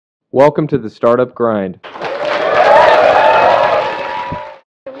Welcome to the Startup Grind. Kirk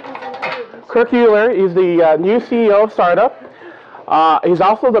Uhler, he's the new CEO of SARTA. He's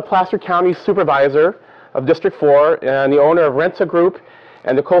also the Placer County Supervisor of District 4 and the owner of Rentsa Group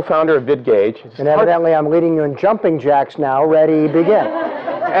and the co-founder of VidGauge. And evidently I'm leading you in jumping jacks now. Ready, begin.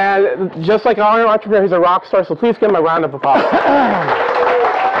 And just like our entrepreneur, he's a rock star, so please give him a round of applause.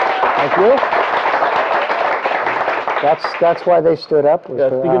 Thank you. That's why they stood up.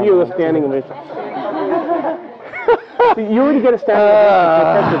 Yes, to give you a standing ovation. You already get a standing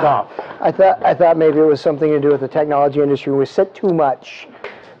ovation, so off. I thought maybe it was something to do with the technology industry. We sit too much.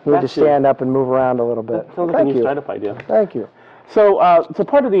 We need to stand up and move around a little bit. Sounds like a new startup idea. Thank you. So, so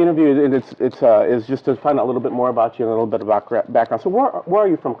part of the interview is just to find out a little bit more about you and a little bit about background. So, where are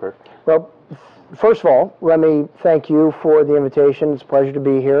you from, Kirk? Well, first of all, let me thank you for the invitation. It's a pleasure to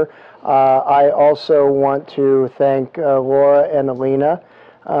be here. I also want to thank Laura and Alina.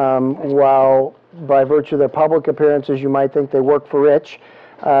 While by virtue of their public appearances, you might think they work for Rich,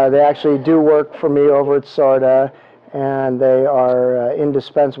 they actually do work for me over at SARTA, and they are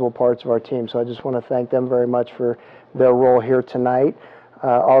indispensable parts of our team. So I just want to thank them very much for their role here tonight.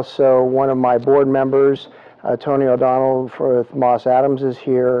 Also, one of my board members, Tony O'Donnell with Moss Adams, is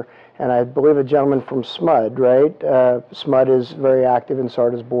here, and I believe a gentleman from SMUD, right? SMUD is very active in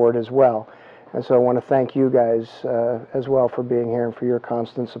SARTA's board as well. And so I want to thank you guys as well for being here and for your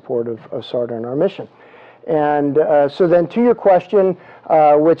constant support of SARTA and our mission. And so then to your question,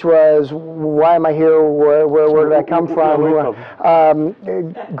 which was, why am I here? Where did I come from?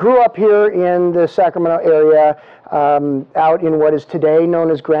 Grew up here in the Sacramento area, out in what is today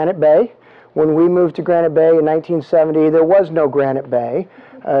known as Granite Bay. When we moved to Granite Bay in 1970, there was no Granite Bay.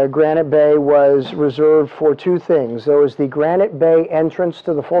 Granite Bay was reserved for two things. There was the Granite Bay entrance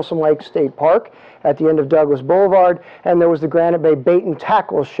to the Folsom Lake State Park at the end of Douglas Boulevard, and there was the Granite Bay Bait and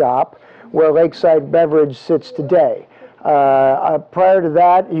Tackle Shop, where Lakeside Beverage sits today. Prior to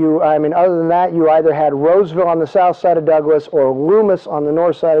that, other than that, you either had Roseville on the south side of Douglas or Loomis on the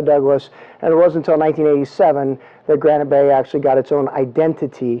north side of Douglas, and it wasn't until 1987 that Granite Bay actually got its own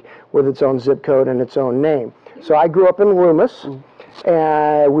identity with its own zip code and its own name. So I grew up in Loomis,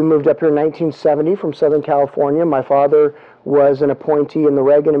 and we moved up here in 1970 from Southern California. My father was an appointee in the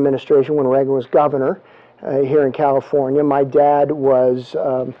Reagan administration when Reagan was governor here in California. My dad was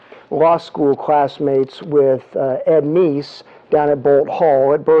law school classmates with Ed Meese down at Bolt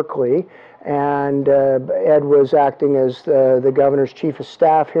Hall at Berkeley, and Ed was acting as the governor's chief of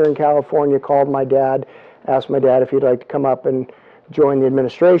staff here in California. Called my dad, asked my dad if he'd like to come up and join the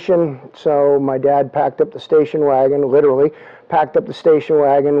administration. So my dad packed up the station wagon, literally packed up the station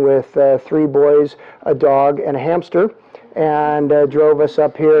wagon with 3 boys, a dog, and a hamster, and drove us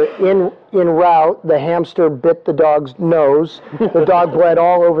up here. En route, the hamster bit the dog's nose. The dog bled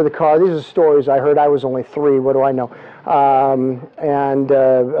all over the car. These are stories I heard. I was only 3. What do I know?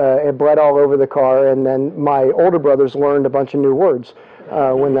 It bled all over the car. And then my older brothers learned a bunch of new words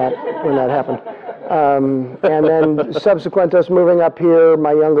when that happened. And then subsequent to us moving up here,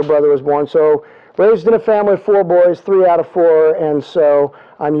 my younger brother was born. So raised in a family of 4 boys, 3 out of 4, and so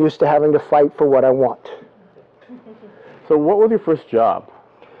I'm used to having to fight for what I want. So what was your first job?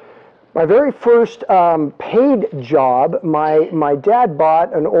 My very first paid job, my dad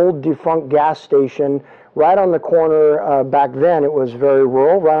bought an old defunct gas station right on the corner, back then it was very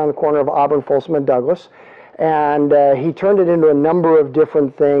rural, right on the corner of Auburn, Folsom, and Douglas. And he turned it into a number of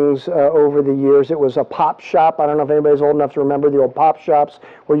different things over the years. It was a pop shop. I don't know if anybody's old enough to remember the old pop shops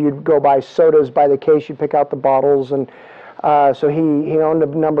where you'd go buy sodas by the case, you'd pick out the bottles. And so he owned a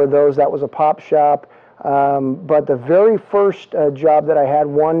number of those. That was a pop shop. But the very first job that I had,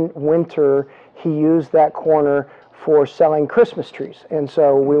 one winter, he used that corner for selling Christmas trees. And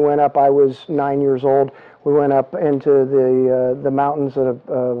so we went up, I was 9 years old, we went up into the mountains of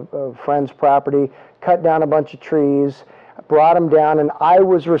a friend's property, cut down a bunch of trees, brought them down, and I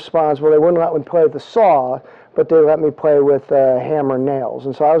was responsible. They wouldn't let me play with the saw, but they let me play with hammer and nails.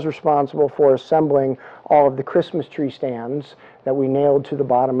 And so I was responsible for assembling all of the Christmas tree stands that we nailed to the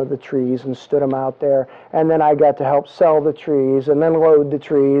bottom of the trees and stood them out there. And then I got to help sell the trees and then load the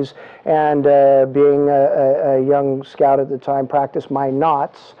trees. And being a young scout at the time, practiced my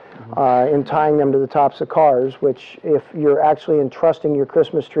knots in tying them to the tops of cars, which if you're actually entrusting your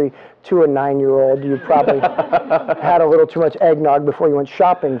Christmas tree to a 9-year-old, you probably had a little too much eggnog before you went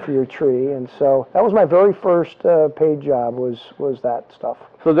shopping for your tree. And so that was my very first paid job, was that stuff.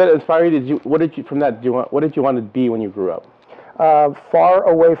 So that inspired you. What did you want to be when you grew up? Far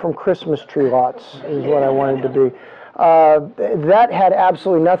away from Christmas tree lots is what I wanted to be. That had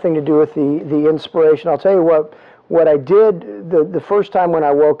absolutely nothing to do with the inspiration. I'll tell you what I did the first time when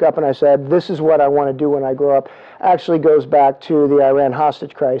I woke up and I said, this is what I want to do when I grow up, actually goes back to the Iran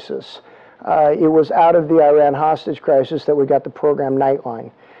hostage crisis. It was out of the Iran hostage crisis that we got the program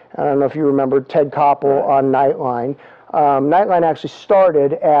Nightline. I don't know if you remember Ted Koppel on Nightline. Nightline actually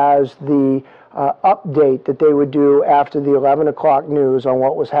started as the update that they would do after the 11 o'clock news on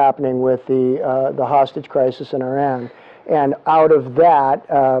what was happening with the hostage crisis in Iran. And out of that,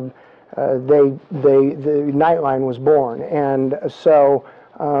 the Nightline was born. And so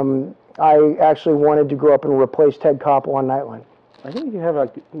I actually wanted to grow up and replace Ted Koppel on Nightline. I think I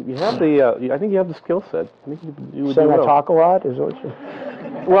think you have the skill set. I think you would Saying do well. I talk a lot is what you...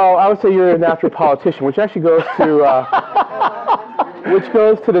 Well, I would say you're a natural politician, which actually goes to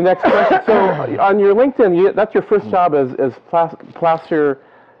the next question. So on your LinkedIn, that's your first job as Placer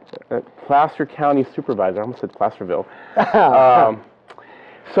County Supervisor. I almost said Placerville.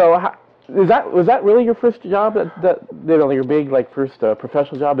 So was that really your first job? Your big first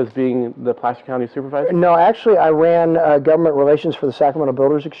professional job as being the Placer County Supervisor? No, actually, I ran government relations for the Sacramento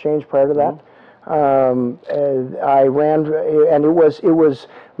Builders Exchange prior to that. I ran, and it was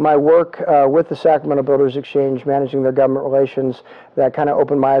my work with the Sacramento Builders Exchange, managing their government relations, that kind of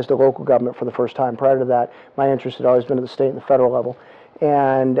opened my eyes to local government for the first time. Prior to that, my interest had always been at the state and the federal level.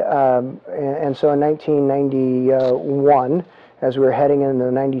 And so in 1991, as we were heading into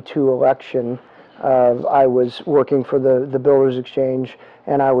the 92 election, I was working for the Builders Exchange,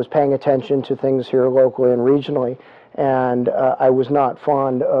 and I was paying attention to things here locally and regionally. And I was not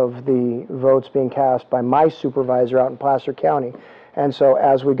fond of the votes being cast by my supervisor out in Placer County. And so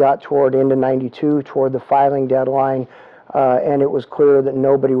as we got into 92, toward the filing deadline, and it was clear that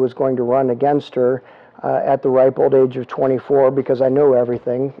nobody was going to run against her at the ripe old age of 24, because I know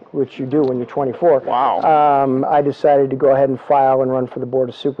everything, which you do when you're 24. Wow. I decided to go ahead and file and run for the Board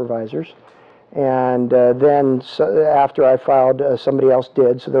of Supervisors. And then after I filed, somebody else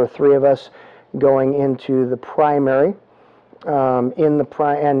did. So there were three of us going into the primary. And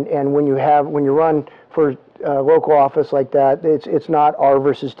when you run for local office like that, it's not R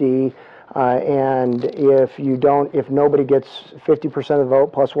versus D. And if nobody gets 50% of the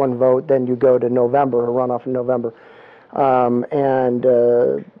vote plus one vote, then you go to November, or runoff in November.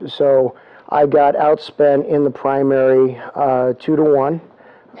 So I got outspent in the primary 2-1,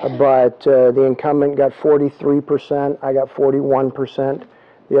 but the incumbent got 43%, I got 41%,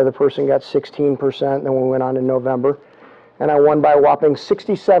 the other person got 16%, then we went on in November. And I won by a whopping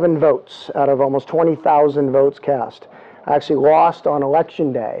 67 votes out of almost 20,000 votes cast. I actually lost on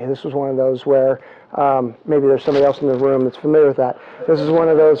election day. This was one of those where, maybe there's somebody else in the room that's familiar with that. This is one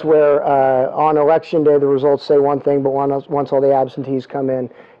of those where on election day the results say one thing, but once all the absentees come in,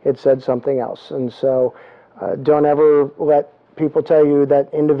 it said something else. And so don't ever let people tell you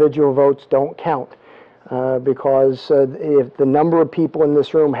that individual votes don't count, because if the number of people in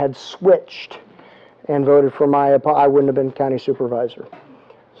this room had switched and voted for I wouldn't have been county supervisor.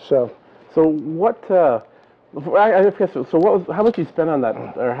 So what? I guess so. How much did you spend on that,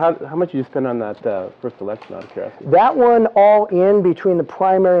 or how much did you spend on that first election? Out of curiosity. That one, all in between the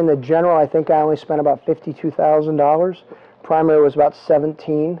primary and the general, I think I only spent about $52,000. Primary was about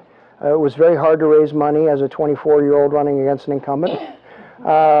 17. It was very hard to raise money as a 24-year-old running against an incumbent.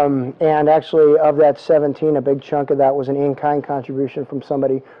 And actually, of that 17, a big chunk of that was an in-kind contribution from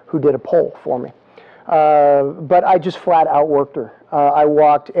somebody who did a poll for me. But I just flat out worked her. I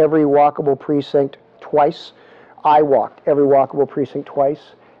walked every walkable precinct twice. I walked every walkable precinct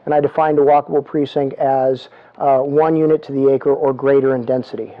twice. And I defined a walkable precinct as 1 unit to the acre or greater in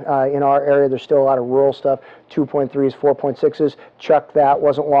density. In our area, there's still a lot of rural stuff, 2.3s, 4.6s. Chuck that,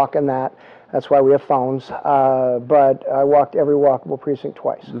 wasn't walking that. That's why we have phones. But I walked every walkable precinct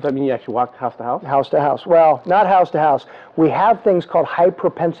twice. Does that mean you actually walked house to house? House to house. Well, not house to house. We have things called high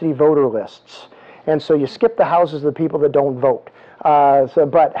propensity voter lists. And so you skip the houses of the people that don't vote.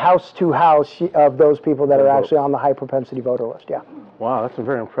 But house to house of those people that are actually on the high propensity voter list, yeah. Wow, that's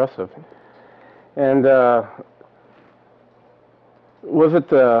very impressive. And was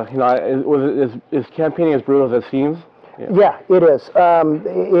it, is campaigning as brutal as it seems? Yeah, it is.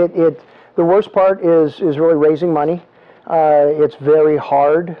 The worst part is really raising money. It's very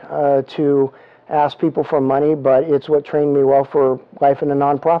hard to ask people for money, but it's what trained me well for life in a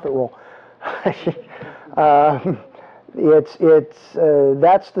nonprofit role. That's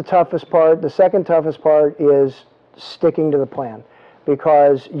the toughest part. The second toughest part is sticking to the plan,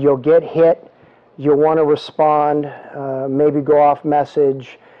 because you'll get hit, you'll want to respond, maybe go off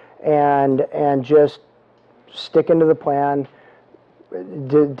message, and just sticking to the plan,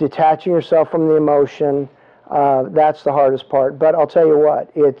 detaching yourself from the emotion. That's the hardest part. But I'll tell you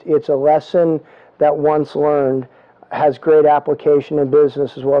what, it's a lesson that once learned, has great application in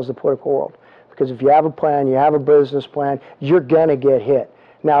business as well as the political world. Because if you have a plan, you have a business plan, you're gonna get hit.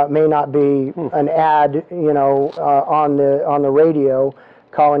 Now, it may not be an ad, on the radio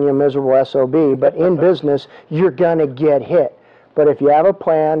calling you a miserable SOB, but in business, you're gonna get hit. But if you have a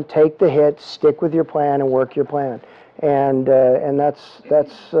plan, take the hit, stick with your plan, and work your plan. And that's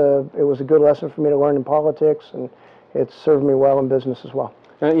it was a good lesson for me to learn in politics, and it served me well in business as well.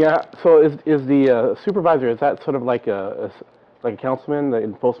 Yeah. So is the supervisor, is that sort of like a councilman?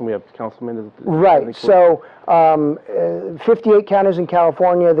 In Folsom we have councilmen. Right. So 58 counties in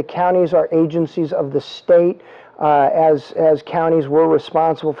California. The counties are agencies of the state. As counties, we're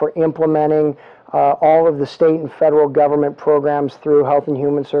responsible for implementing all of the state and federal government programs through Health and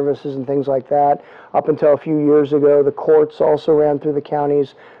Human Services and things like that. Up until a few years ago, the courts also ran through the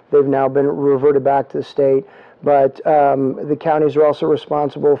counties. They've now been reverted back to the state. But the counties are also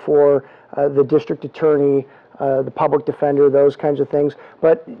responsible for the district attorney, the public defender, those kinds of things.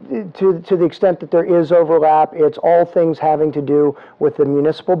 But to the extent that there is overlap, it's all things having to do with the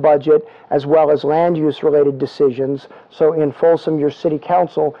municipal budget as well as land use related decisions. So in Folsom, your city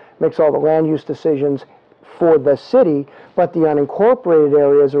council makes all the land use decisions for the city, but the unincorporated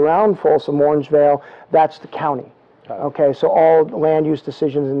areas around Folsom, Orangevale, that's the county. Okay, so all land use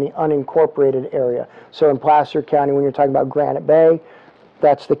decisions in the unincorporated area. So in Placer County, when you're talking about Granite Bay,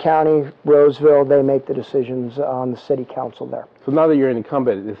 that's the county. Roseville, they make the decisions on the city council there. So now that you're an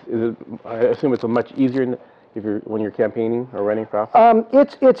incumbent, I assume it's a much easier when you're campaigning or running for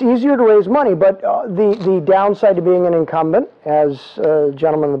office? It's easier to raise money, but the downside to being an incumbent, as a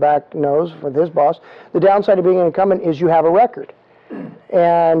gentleman in the back knows with his boss, the downside of being an incumbent is you have a record.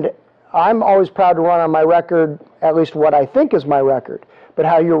 And I'm always proud to run on my record, at least what I think is my record. But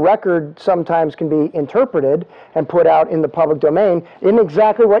how your record sometimes can be interpreted and put out in the public domain isn't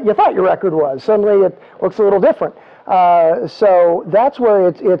exactly what you thought your record was. Suddenly it looks a little different. So that's where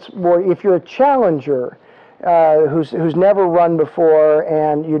it's more, if you're a challenger who's never run before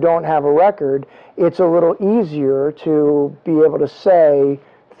and you don't have a record, it's a little easier to be able to say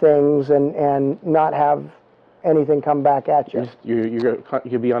things and not have anything come back at you.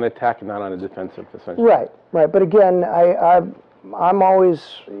 You'll be on attack and not on a defensive, essentially. Right. But again, I'm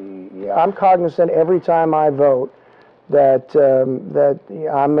cognizant every time I vote that I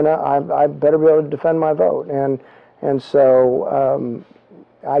better be able to defend my vote, and so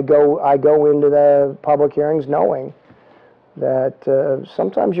I go into the public hearings knowing that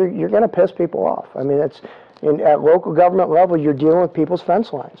sometimes you're going to piss people off. I mean, at local government level, you're dealing with people's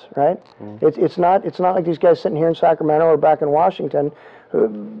fence lines, right? It's not like these guys sitting here in Sacramento or back in Washington.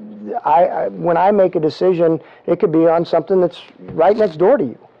 When I make a decision, it could be on something that's right next door to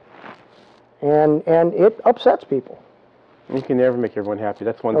you, and it upsets people. You can never make everyone happy.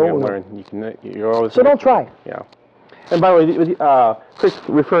 That's one thing I've learned. You're always. So don't try. Yeah. And by the way, Chris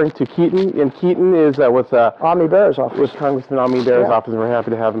referring to Keaton, and Keaton is with Omni Bear's office. With Congressman Omni Bear's office, and we're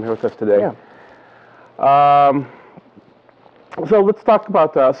happy to have him here with us today. Yeah. So let's talk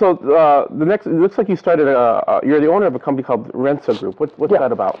about, the next, it looks like you started, you're the owner of a company called Rensa Group. What's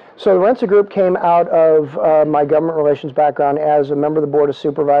that about? So the Rensa Group came out of my government relations background as a member of the Board of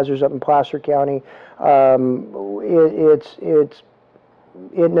Supervisors up in Placer County. Let's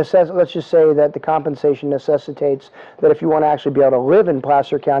just say that the compensation necessitates that if you want to actually be able to live in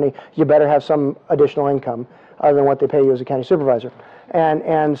Placer County, you better have some additional income other than what they pay you as a county supervisor.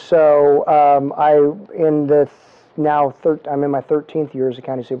 And so I'm in my 13th year as a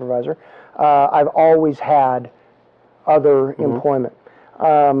county supervisor. I've always had other employment.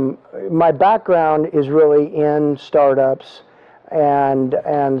 My background is really in startups, and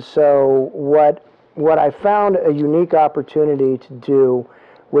so what I found a unique opportunity to do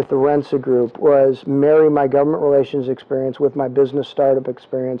with the Rensa Group was marry my government relations experience with my business startup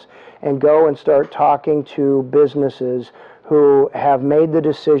experience and go and start talking to businesses who have made the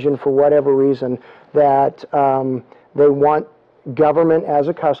decision for whatever reason that they want government as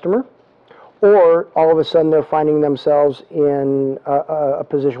a customer, or all of a sudden they're finding themselves in a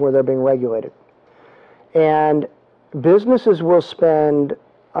position where they're being regulated. And businesses will spend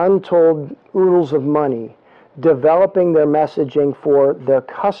untold oodles of money developing their messaging for their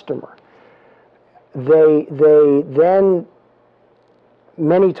customer. They then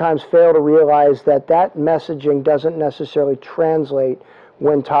many times fail to realize that messaging doesn't necessarily translate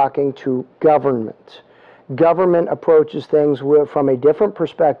when talking to government. Government approaches things from a different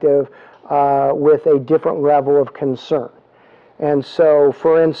perspective with a different level of concern. And so,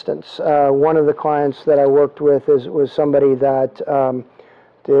 for instance, one of the clients that I worked with was somebody that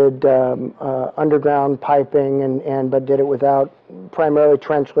did underground piping, but did it without, primarily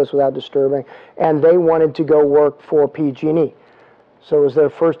trenchless, without disturbing, and they wanted to go work for PG&E. So it was their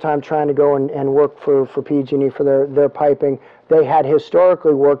first time trying to go and work for PG&E for their piping. They had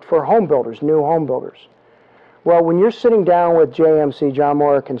historically worked for home builders, new home builders. Well, when you're sitting down with JMC, John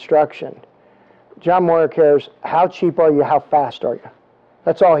Moyer Construction, John Moyer cares how cheap are you, how fast are you.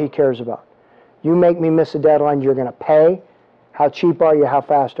 That's all he cares about. You make me miss a deadline, you're going to pay. How cheap are you, how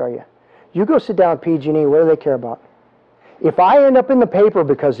fast are you? You go sit down with PG&E, what do they care about? If I end up in the paper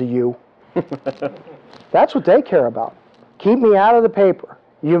because of you, that's what they care about. Keep me out of the paper.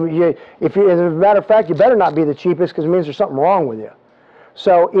 As a matter of fact, you better not be the cheapest because it means there's something wrong with you.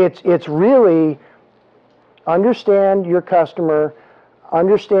 So it's really understand your customer,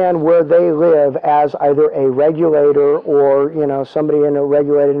 understand where they live as either a regulator or somebody in a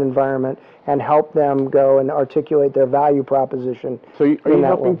regulated environment, and help them go and articulate their value proposition. So are you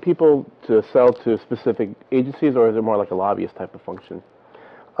helping people to sell to specific agencies, or is it more like a lobbyist type of function?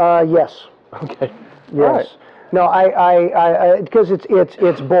 Yes. Okay. Yes. All right. No, because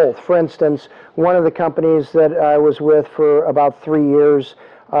it's both. For instance, one of the companies that I was with for about 3 years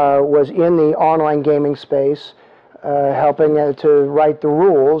was in the online gaming space, helping to write the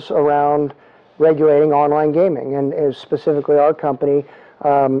rules around regulating online gaming, and specifically our company,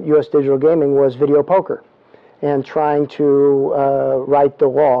 U.S. Digital Gaming, was video poker, and trying to write the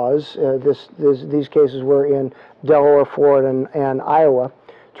laws. These cases were in Delaware, Florida, and Iowa,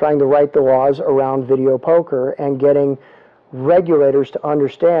 trying to write the laws around video poker and getting regulators to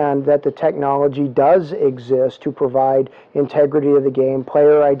understand that the technology does exist to provide integrity of the game,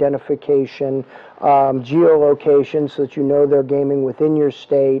 player identification, geolocation so that you know they're gaming within your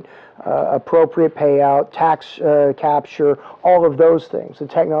state, appropriate payout, tax capture, all of those things, the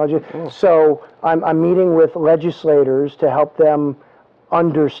technology. So I'm meeting with legislators to help them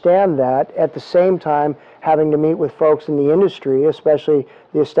understand that, at the same time having to meet with folks in the industry, especially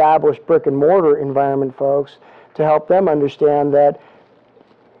the established brick and mortar environment folks, to help them understand that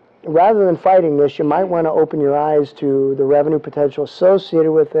rather than fighting this, you might want to open your eyes to the revenue potential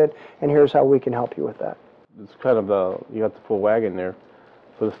associated with it, and here's how we can help you with that. It's kind of you got the full wagon there,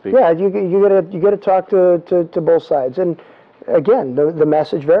 so to speak. Yeah, you got to talk to both sides, and again, the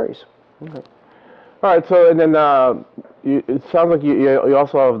message varies. Okay. All right, so and then it sounds like you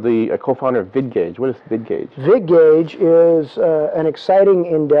also have the co-founder of VidGauge. What is VidGauge? VidGauge is an exciting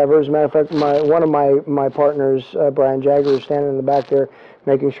endeavor. As a matter of fact, one of my partners, Brian Jagger, is standing in the back there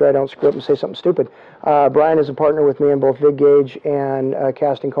making sure I don't screw up and say something stupid. Brian is a partner with me in both VidGauge and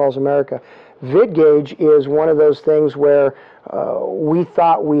Casting Calls America. VidGauge is one of those things where we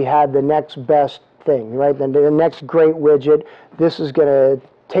thought we had the next best thing, right? The next great widget. This is going to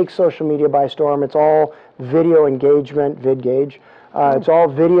take social media by storm. It's all video engagement, VidGauge. It's all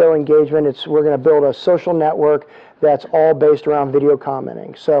video engagement. We're going to build a social network that's all based around video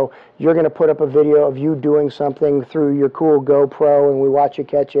commenting. So you're going to put up a video of you doing something through your cool GoPro, and we watch you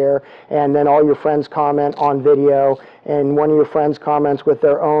catch air, and then all your friends comment on video, and one of your friends comments with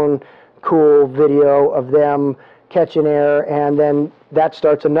their own cool video of them catching air, and then that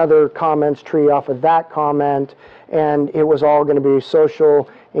starts another comments tree off of that comment, and it was all going to be social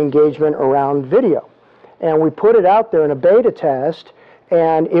engagement around video. And we put it out there in a beta test,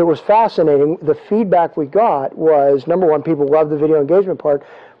 and it was fascinating. The feedback we got was, number one, people loved the video engagement part,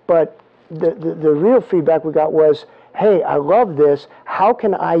 but the real feedback we got was, hey, I love this. How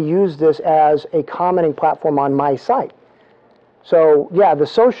can I use this as a commenting platform on my site? So yeah, the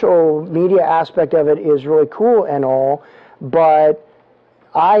social media aspect of it is really cool and all, but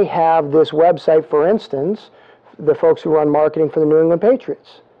I have this website, for instance, the folks who run marketing for the New England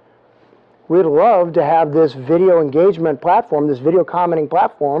Patriots. We'd love to have this video engagement platform, this video commenting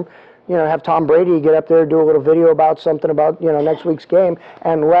platform, have Tom Brady get up there, do a little video about something about, next week's game,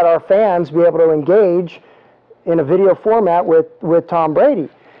 and let our fans be able to engage in a video format with Tom Brady.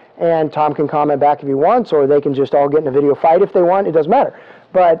 And Tom can comment back if he wants, or they can just all get in a video fight if they want. It doesn't matter.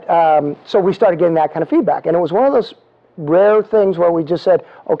 But so we started getting that kind of feedback. And it was one of those rare things where we just said,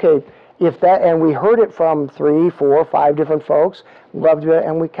 okay, if that, and we heard it from 3, 4, 5 different folks, loved it,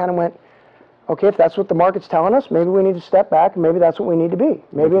 and we kind of went, okay, if that's what the market's telling us, maybe we need to step back, and maybe that's what we need to be.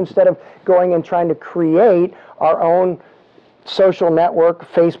 Maybe instead of going and trying to create our own social network,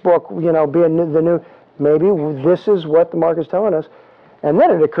 Facebook, being the new, maybe this is what the market's telling us. And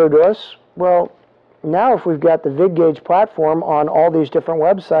then it occurred to us, well, now if we've got the VidGauge platform on all these different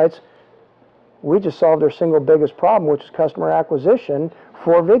websites, we just solved our single biggest problem, which is customer acquisition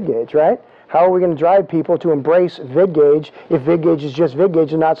for VidGauge, right? How are we going to drive people to embrace VidGauge if VidGauge is just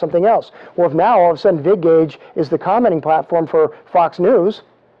VidGauge and not something else? Well, if now all of a sudden VidGauge is the commenting platform for Fox News,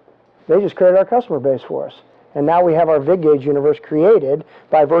 They just created our customer base for us. And now we have our VidGauge universe created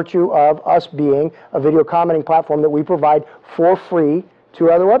by virtue of us being a video commenting platform that we provide for free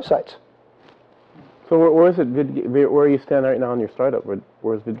to other websites. So where is it? Where you stand right now in your startup?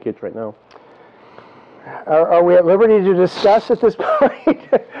 Where's VidGauge right now? Are we at liberty to discuss at this point?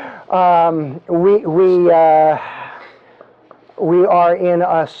 We are in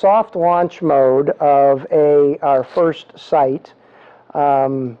a soft launch mode of our first site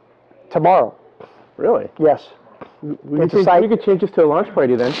tomorrow. Really? Yes. We could change this to a launch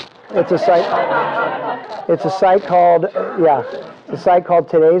party then. It's a site. It's a site called It's a site called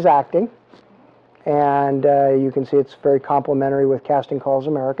Today's Acting, and you can see it's very complimentary with Casting Calls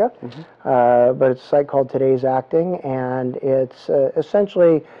America. But it's a site called Today's Acting, and it's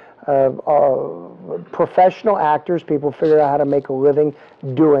essentially professional actors, people figure out how to make a living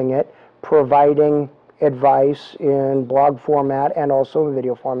doing it, providing advice in blog format and also in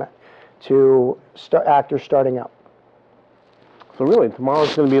video format to actors starting out. So really,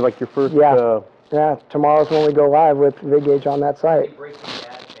 tomorrow's going to be like your first... Yeah, tomorrow's when we go live with VidGauge on that site. Breaking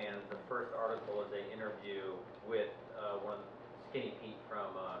Bad fans, the first article is an interview with one Skinny Pete from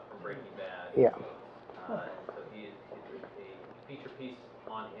Breaking Bad. Yeah. So a feature piece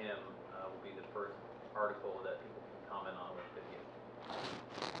on him will be the first article that people can comment on with video.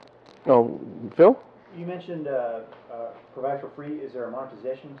 Oh, Phil? You mentioned provide for free. Is there a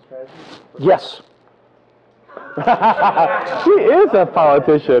monetization strategy? Yes. She is a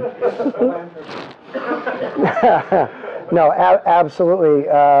politician. No, absolutely.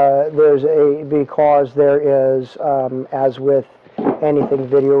 Because there is, as with anything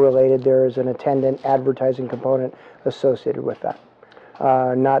video related, there is an attendant advertising component associated with that.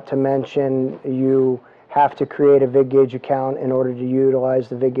 Not to mention, you have to create a VidGauge account in order to utilize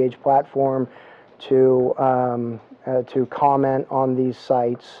the VidGauge platform to comment on these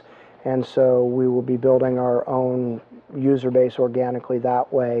sites. And so we will be building our own user base organically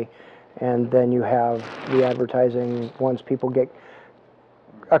that way. And then you have the advertising. Once people get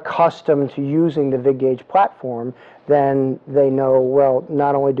accustomed to using the VidGauge platform, then they know, well,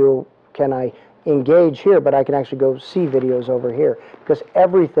 not only can I engage here, but I can actually go see videos over here. Because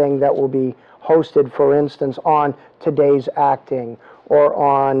everything that will be hosted, for instance, on Today's Acting or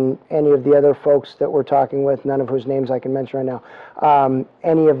on any of the other folks that we're talking with, none of whose names I can mention right now,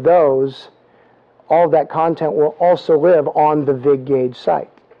 any of those, all of that content will also live on the VidGauge site.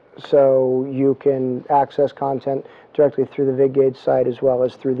 So you can access content directly through the VidGauge site as well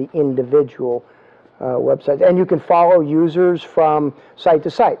as through the individual websites. And you can follow users from site to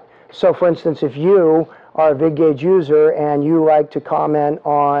site. So for instance, if you are a VidGauge user and you like to comment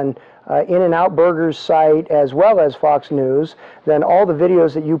on In-N-Out Burger's site as well as Fox News, then all the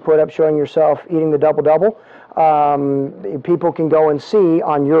videos that you put up showing yourself eating the double-double, people can go and see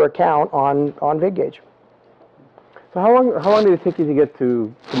on your account on VidGauge. So how long did it take you to get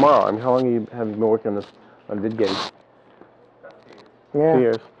to tomorrow? I mean, how long have you been working on this on VidGauge? Yeah. 2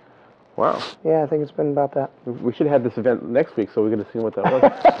 years. Wow. Yeah, I think it's been about that. We should have this event next week so we get to see what that was.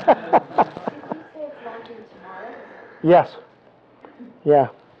 Yes. Yeah.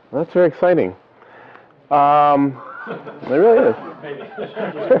 That's very exciting. It really is.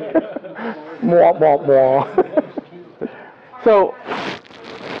 Mwah, mwah, mwah. So,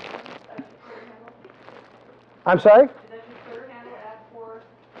 I'm sorry?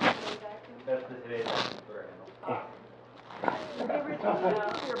 That's the Today's Acting Twitter handle.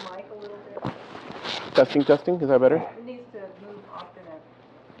 testing, is that better? It needs to move off the net.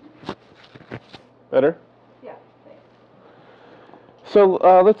 Better? Yeah, thanks. So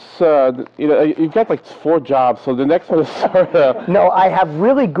let's, you've got like 4 jobs, so the next one is SARTA. No, I have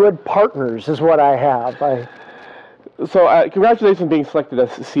really good partners is what I have. So congratulations on being selected as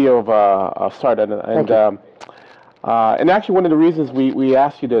CEO of SARTA. And actually one of the reasons we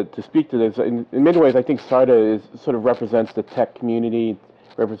asked you to speak to this, in many ways I think SARTA sort of represents the tech community,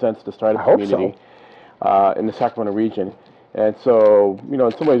 represents the startup community in the Sacramento region. And so,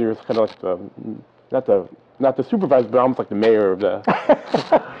 in some ways you're kind of like not the supervisor, but almost like the mayor of the...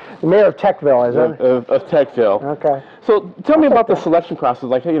 The mayor of Techville, is it? Of Techville. Okay. So tell me about the selection process.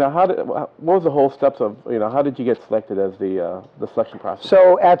 Like, what was the whole steps of, how did you get selected as the selection process?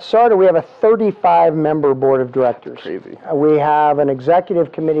 So at SARTA, we have a 35-member board of directors. Crazy. We have an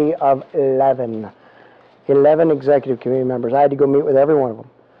executive committee of 11 executive committee members. I had to go meet with every one of them.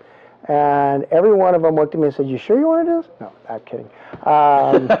 And every one of them looked at me and said, "You sure you want to do this?" No, I'm kidding.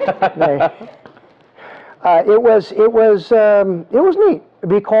 It was neat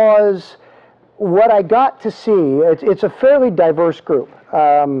because what I got to see, it's a fairly diverse group.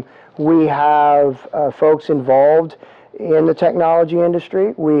 We have folks involved in the technology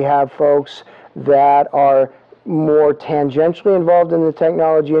industry. We have folks that are more tangentially involved in the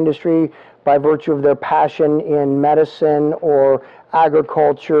technology industry by virtue of their passion in medicine or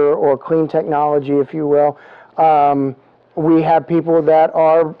agriculture or clean technology, if you will. We have people that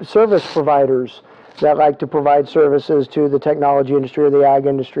are service providers that like to provide services to the technology industry or the ag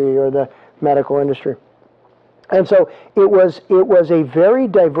industry or the medical industry. And so it was a very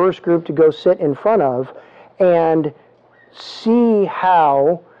diverse group to go sit in front of and see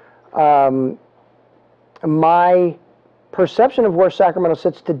how my perception of where Sacramento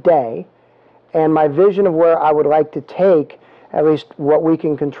sits today and my vision of where I would like to take at least what we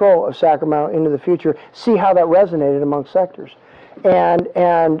can control of Sacramento into the future, see how that resonated amongst sectors. And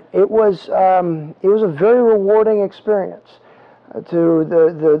it was a very rewarding experience to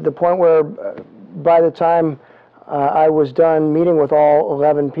the point where by the time I was done meeting with all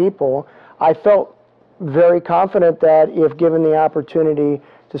 11 people, I felt very confident that if given the opportunity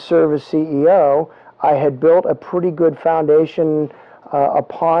to serve as CEO, I had built a pretty good foundation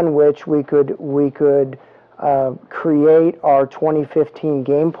upon which we could create our 2015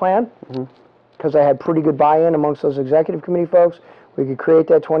 game plan, because I had pretty good buy-in amongst those executive committee folks. We could create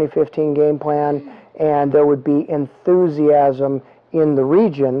that 2015 game plan, and there would be enthusiasm in the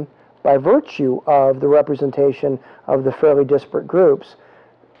region by virtue of the representation of the fairly disparate groups.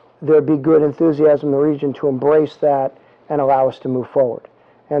 There'd be good enthusiasm in the region to embrace that and allow us to move forward.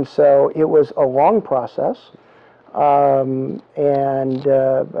 And so it was a long process, but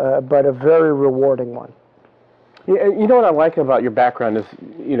a very rewarding one. Yeah, you know what I like about your background is,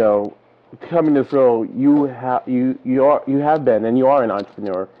 you know, coming this role, you have been and you are an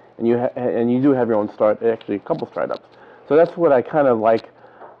entrepreneur, and you do have your own actually a couple startups. So that's what I kind of like,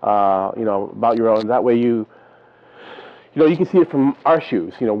 you know, about your own. That way you can see it from our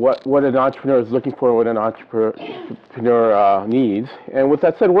shoes. You know what an entrepreneur is looking for, what an entrepreneur needs. And with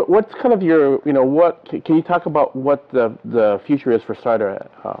that said, what's kind of your, you know, what can you talk about what the future is for SARTA,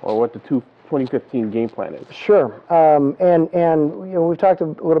 or what the 2015 game plan is? Sure. And you know, we've talked a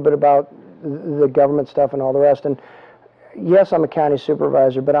little bit about the government stuff and all the rest. And yes, I'm a county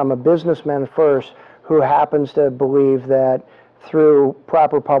supervisor, but I'm a businessman first who happens to believe that through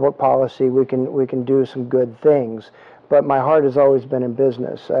proper public policy we can do some good things. But my heart has always been in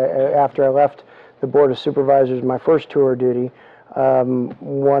business. After I left the Board of Supervisors, my first tour of duty,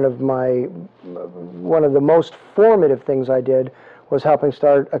 one of the most formative things I did was helping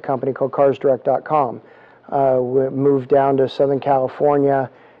start a company called carsdirect.com. We moved down to Southern California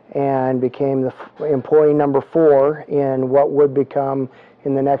and became the employee number 4 in what would become,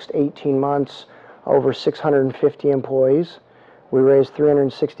 in the next 18 months, over 650 employees. We raised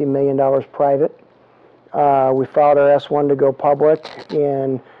 $360 million private. We filed our S1 to go public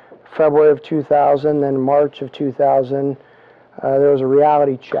in February of 2000, then March of 2000. There was a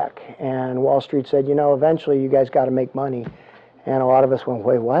reality check, and Wall Street said, you know, eventually you guys got to make money. And a lot of us went,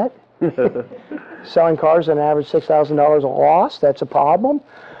 wait, what? Selling cars at an average $6,000 a loss, that's a problem?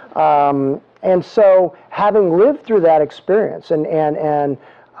 And so having lived through that experience and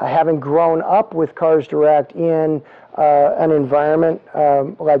having grown up with Cars Direct in an environment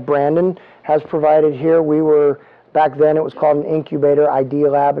like Brandon has provided here, we were, back then it was called an incubator, Idea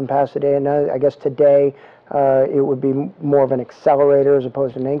Lab in Pasadena. I guess today it would be more of an accelerator as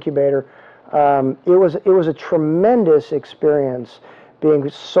opposed to an incubator. It was a tremendous experience being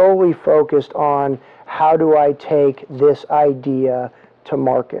solely focused on how do I take this idea to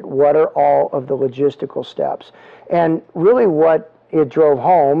market? What are all of the logistical steps? And really what it drove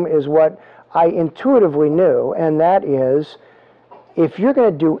home is what I intuitively knew, and that is, if you're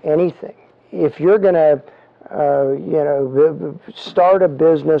going to do anything, if you're going to start a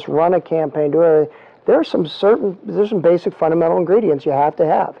business, run a campaign, do everything, there's some basic fundamental ingredients you have to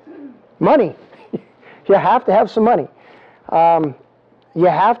have. Money. You have to have some money. You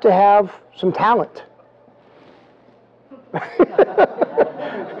have to have some talent.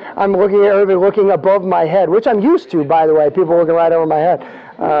 I'm looking at everybody looking above my head, which I'm used to, by the way. People looking right over my head.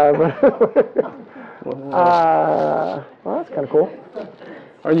 Well, that's kind of cool.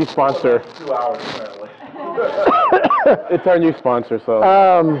 Our new sponsor. 2 hours, apparently. It's our new sponsor, so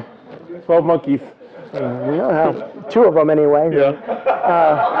 12 monkeys. You know how, 2 of them anyway. Yeah.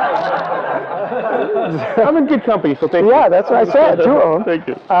 I'm in good company, so thank you. Yeah, that's what I said, 2 of them. Thank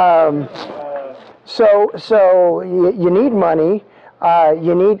you. So you need money,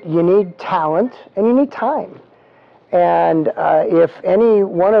 you need talent, and you need time. And if any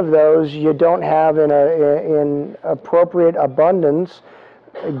one of those you don't have in appropriate abundance,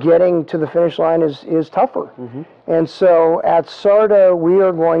 getting to the finish line is tougher. And so at SARTA, we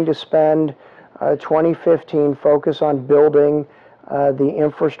are going to spend 2015 focus on building the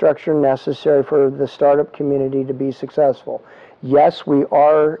infrastructure necessary for the startup community to be successful. Yes, we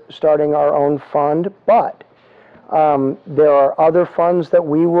are starting our own fund, but there are other funds that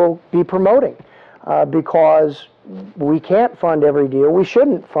we will be promoting because we can't fund every deal. We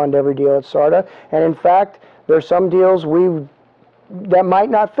shouldn't fund every deal at SARTA. And in fact, there's some deals that might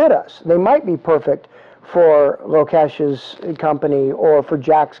not fit us. They might be perfect for Lokesh's company or for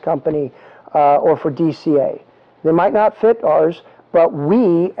Jack's company or for DCA. They might not fit ours, but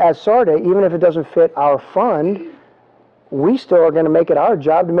we, as SARTA, even if it doesn't fit our fund, we still are going to make it our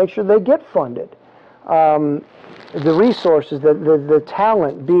job to make sure they get funded. The resources, the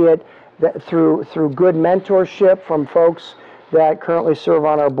talent, be it that through good mentorship from folks that currently serve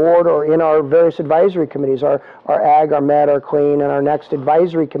on our board or in our various advisory committees, our ag, our med, our clean, and our next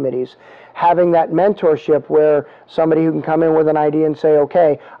advisory committees. Having that mentorship where somebody who can come in with an idea and say,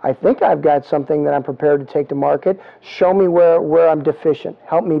 okay, I think I've got something that I'm prepared to take to market. Show me where I'm deficient.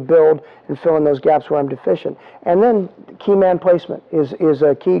 Help me build and fill in those gaps where I'm deficient. And then key man placement is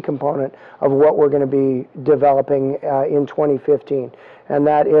a key component of what we're going to be developing in 2015. And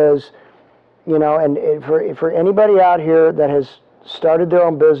that is, you know, and for anybody out here that has started their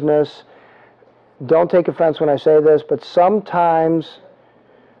own business, don't take offense when I say this, but sometimes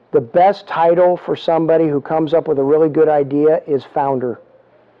the best title for somebody who comes up with a really good idea is founder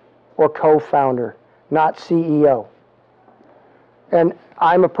or co-founder, not CEO. And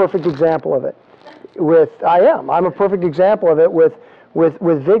I'm a perfect example of it. I'm a perfect example of it with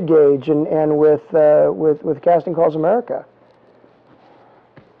VidGauge and with Casting Calls America.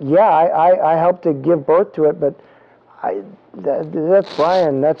 Yeah, I helped to give birth to it, but that's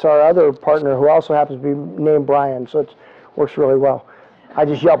Brian. That's our other partner who also happens to be named Brian, so it works really well. I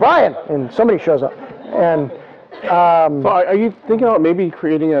just yell, Brian, and somebody shows up. And so are you thinking about maybe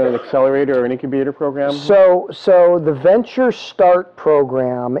creating an accelerator or an incubator program? So the Venture Start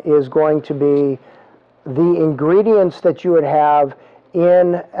program is going to be the ingredients that you would have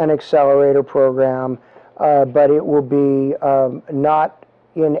in an accelerator program, but it will be not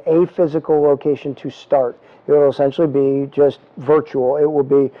in a physical location to start. It will essentially be just virtual. It will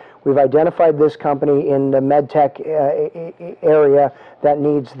be, we've identified this company in the medtech area that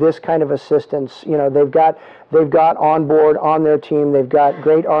needs this kind of assistance. You know, they've got on board on their team. They've got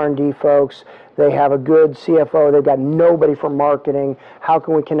great R&D folks. They have a good CFO. They've got nobody for marketing. How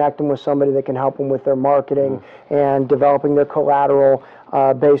can we connect them with somebody that can help them with their marketing and developing their collateral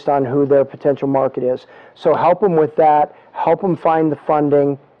based on who their potential market is? So help them with that. Help them find the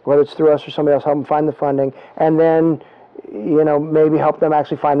funding, whether it's through us or somebody else. Help them find the funding, and then, you know, maybe help them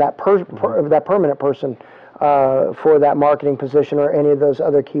actually find that that permanent person for that marketing position or any of those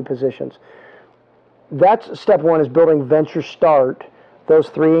other key positions. That's step one, is building Venture Start. Those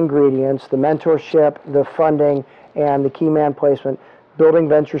three ingredients: the mentorship, the funding, and the key man placement. Building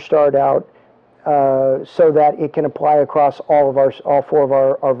Venture Start out so that it can apply across all four of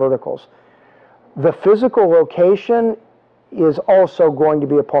our verticals. The physical location is also going to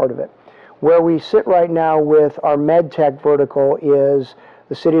be a part of it. Where we sit right now with our medtech vertical is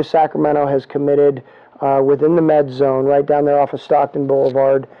the city of Sacramento has committed within the med zone, right down there off of Stockton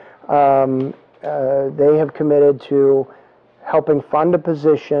Boulevard. They have committed to helping fund a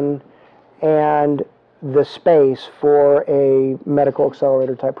position and the space for a medical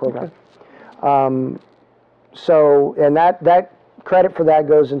accelerator type program. Okay. So, and that credit for that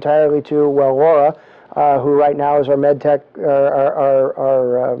goes entirely to, well, Laura, who right now is our medtech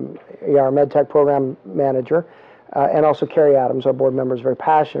our medtech program manager, and also Carrie Adams, our board member, is very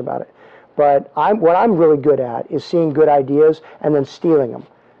passionate about it. But what I'm really good at is seeing good ideas and then stealing them.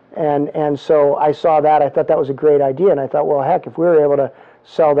 And so I saw that, I thought that was a great idea, and I thought, well, heck, if we were able to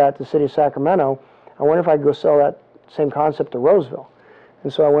sell that to the city of Sacramento, I wonder if I could go sell that same concept to Roseville.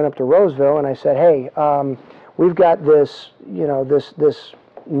 And so I went up to Roseville and I said, hey, we've got this, you know, this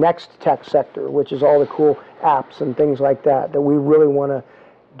next tech sector, which is all the cool apps and things like that we really want to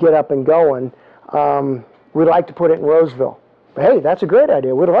get up and going. We'd like to put it in Roseville. But hey, that's a great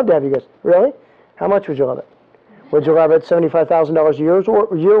idea. We'd love to have you guys. Really? How much would you love it? Would you love it $75,000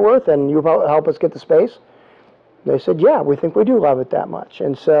 a year worth, and you help us get the space? They said, yeah, we think we do love it that much.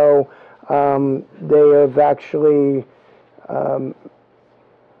 And so they have actually,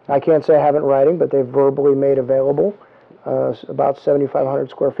 I can't say I have it in writing, but they've verbally made available about 7,500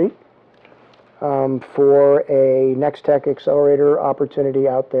 square feet for a Next Tech Accelerator opportunity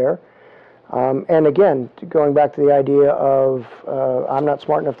out there. And again, going back to the idea of I'm not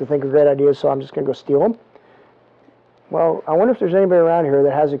smart enough to think of great ideas, so I'm just going to go steal them. Well, I wonder if there's anybody around here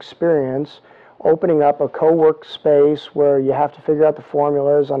that has experience opening up a co-work space where you have to figure out the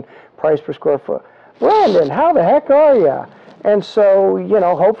formulas on price per square foot. Brandon, how the heck are you? And so,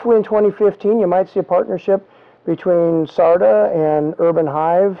 hopefully in 2015 you might see a partnership between SARTA and Urban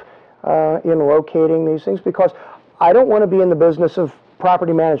Hive in locating these things, because I don't want to be in the business of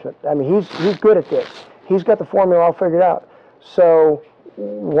property management. I mean, he's good at this. He's got the formula all figured out. So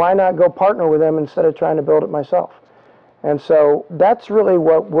why not go partner with him instead of trying to build it myself? And so that's really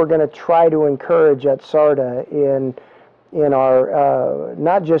what we're going to try to encourage at SARTA in our,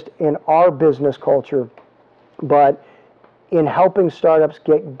 not just in our business culture, but in helping startups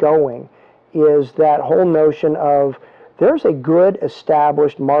get going, is that whole notion of there's a good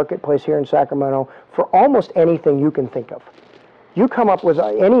established marketplace here in Sacramento for almost anything you can think of. You come up with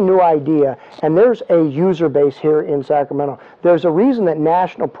any new idea, and there's a user base here in Sacramento. There's a reason that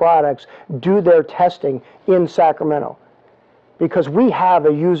national products do their testing in Sacramento, because we have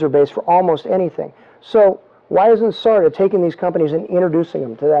a user base for almost anything. So why isn't SARTA taking these companies and introducing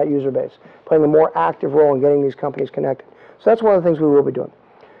them to that user base, playing a more active role in getting these companies connected? So that's one of the things we will be doing.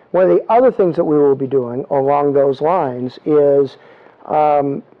 One of the other things that we will be doing along those lines is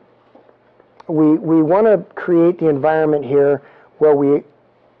we want to create the environment here where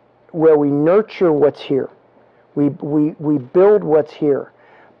we nurture what's here. We build what's here.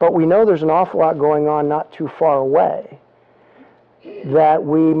 But we know there's an awful lot going on not too far away that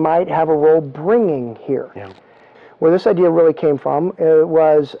we might have a role bringing here. Yeah. Where this idea really came from, it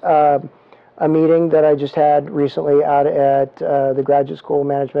was a meeting that I just had recently out at the Graduate School of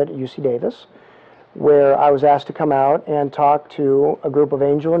Management at UC Davis, where I was asked to come out and talk to a group of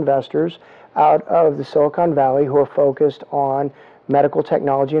angel investors out of the Silicon Valley who are focused on medical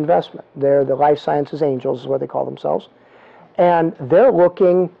technology investment. They're the life sciences angels is what they call themselves. And they're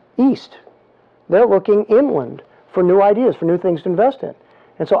looking east. They're looking inland for new ideas, for new things to invest in.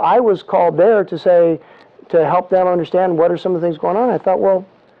 And so I was called there to help them understand what are some of the things going on. I thought, well,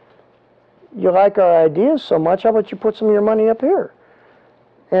 you like our ideas so much, how about you put some of your money up here?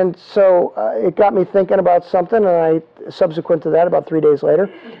 And so it got me thinking about something, and I, subsequent to that, about 3 days later,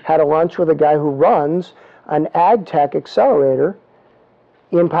 had a lunch with a guy who runs an ag tech accelerator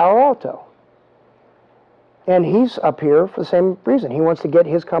in Palo Alto. And he's up here for the same reason. He wants to get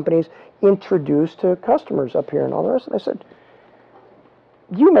his companies introduced to customers up here and all the rest. And I said,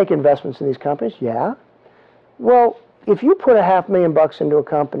 you make investments in these companies? Yeah. Well, if you put $500,000 into a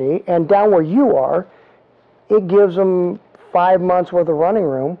company, and down where you are, it gives them 5 months worth of running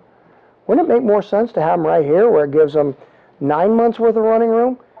room, wouldn't it make more sense to have them right here where it gives them 9 months worth of running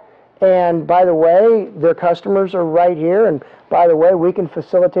room? And by the way, their customers are right here, and by the way, we can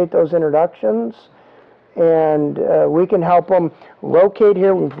facilitate those introductions, and we can help them locate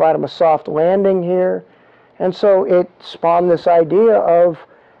here, we can provide them a soft landing here. And so it spawned this idea of,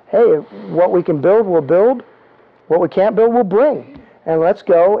 hey, what we can build, we'll build. What we can't build, we'll bring. And let's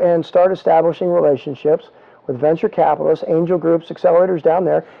go and start establishing relationships with venture capitalists, angel groups, accelerators down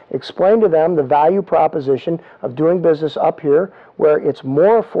there, explain to them the value proposition of doing business up here where it's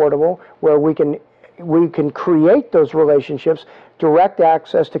more affordable, where we can create those relationships, direct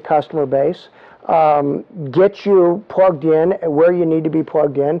access to customer base, get you plugged in where you need to be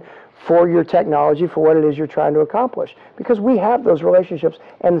plugged in for your technology, for what it is you're trying to accomplish. Because we have those relationships,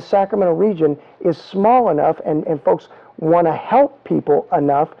 and the Sacramento region is small enough, and folks want to help people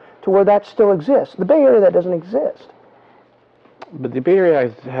enough to where that still exists. The Bay Area, that doesn't exist. But the Bay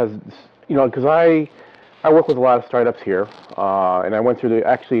Area has because I work with a lot of startups here, and I went through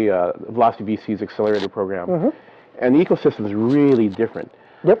the Velocity VC's accelerator program, and the ecosystem is really different.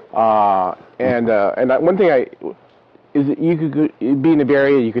 Yep. And one thing is that you could be in the Bay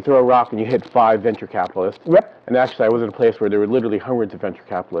Area, you could throw a rock and you hit 5 venture capitalists. Yep. And actually, I was in a place where there were literally hundreds of venture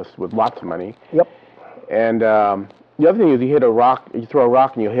capitalists with lots of money. Yep. And the other thing is you throw a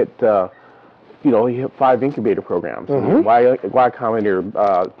rock and you hit, you hit 5 incubator programs. Y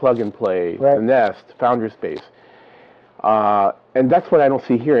Combinator, Plug and Play, right. The Nest, Foundry Space. And that's what I don't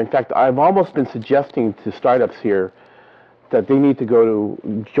see here. In fact, I've almost been suggesting to startups here that they need to go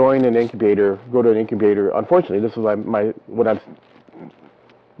to an incubator. Unfortunately, this is what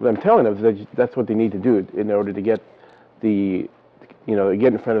I'm telling them is that that's what they need to do in order to get get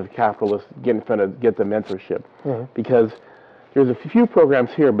in front of the capitalists, get the mentorship. Because there's a few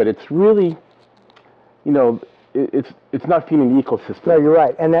programs here, but it's really, it's not feeding the ecosystem. No, you're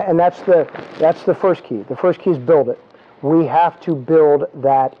right, and that's the first key. The first key is build it. We have to build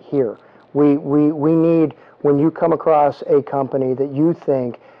that here. We need, when you come across a company that you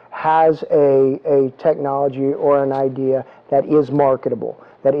think has a technology or an idea that is marketable,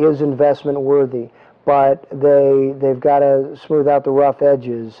 that is investment worthy, but they've got to smooth out the rough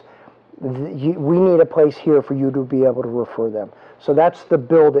edges, we need a place here for you to be able to refer them. So that's the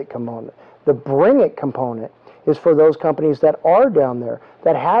build it component. The bring it component is for those companies that are down there,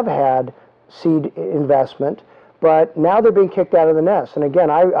 that have had seed investment, but now they're being kicked out of the nest. And again,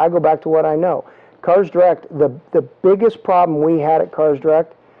 I go back to what I know. Cars Direct, the biggest problem we had at Cars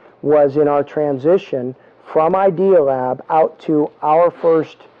Direct was in our transition from Idea Lab out to our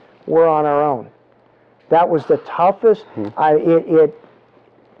first, we're on our own. That was the toughest.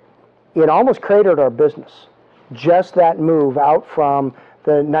 It almost cratered our business. Just that move out from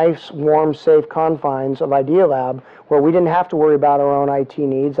the nice, warm, safe confines of Idea Lab, where we didn't have to worry about our own IT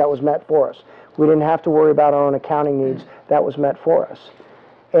needs, that was met for us. We didn't have to worry about our own accounting needs, that was met for us.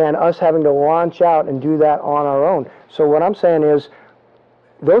 And us having to launch out and do that on our own. So what I'm saying is,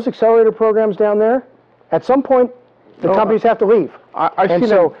 those accelerator programs down there, at some point, the companies have to leave. And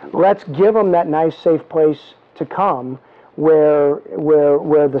so let's give them that nice, safe place to come where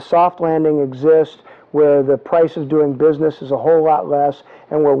the soft landing exists, where the price of doing business is a whole lot less,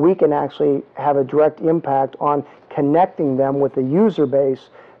 and where we can actually have a direct impact on connecting them with a user base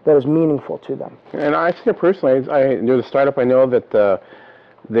that is meaningful to them. And I see it personally. There's a startup I know that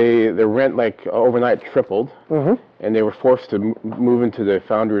their rent like overnight tripled, and they were forced to move into the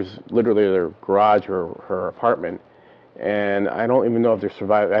founder's, literally their garage or her apartment. And I don't even know if they're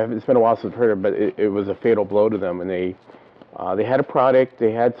surviving. It's been a while since I've heard it, but it was a fatal blow to them. And they had a product,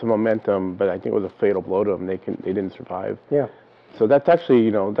 they had some momentum, but I think it was a fatal blow to them. They didn't survive. Yeah. So that's actually,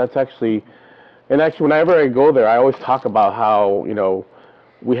 and actually, whenever I go there, I always talk about how,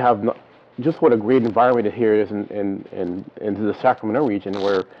 we have just what a great environment here is in the Sacramento region,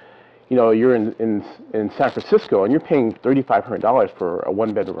 where, you're in San Francisco and you're paying $3,500 for a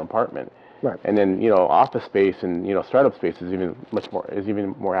one-bedroom apartment. Right. And then, office space and, startup space is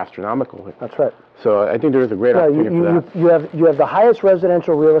even more astronomical. That's right. So I think there is a great opportunity for that. You have the highest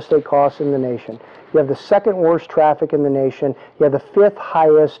residential real estate costs in the nation. You have the second worst traffic in the nation. You have the fifth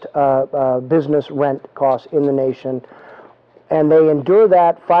highest business rent costs in the nation. And they endure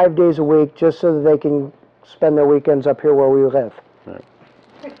that 5 days a week just so that they can spend their weekends up here where we live. Right.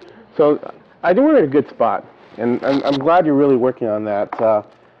 So I think we're in a good spot. And I'm glad you're really working on that.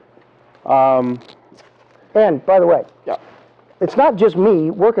 And by the way, yeah, it's not just me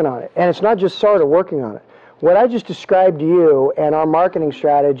working on it, and it's not just SARTA working on it. What I just described to you and our marketing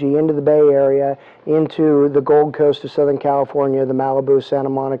strategy into the Bay Area, into the Gold Coast of Southern California, the Malibu, Santa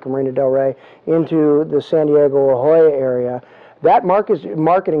Monica, Marina del Rey, into the San Diego, La Jolla area, that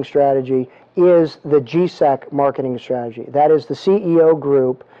marketing strategy is the GSEC marketing strategy. That is the CEO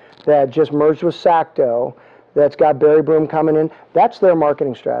group that just merged with Sacto, that's got Barry Broom coming in. That's their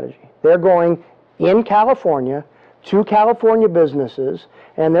marketing strategy. They're going in California to California businesses,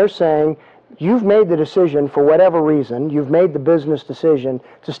 and they're saying, you've made the decision for whatever reason, you've made the business decision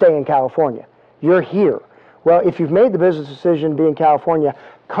to stay in California. You're here. Well, if you've made the business decision to be in California,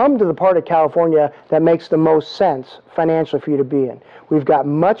 come to the part of California that makes the most sense financially for you to be in. We've got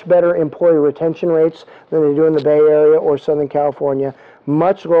much better employee retention rates than they do in the Bay Area or Southern California,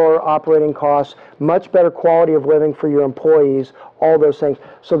 much lower operating costs, much better quality of living for your employees, all those things.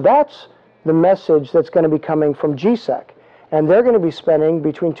 So that's the message that's going to be coming from GSEC. And they're going to be spending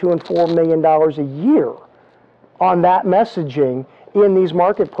between $2 and $4 million a year on that messaging in these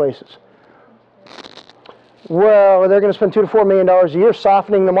marketplaces. Well, they're going to spend $2 to $4 million a year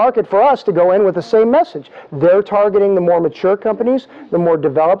softening the market for us to go in with the same message. They're targeting the more mature companies, the more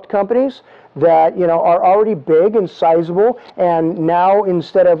developed companies that are already big and sizable, and now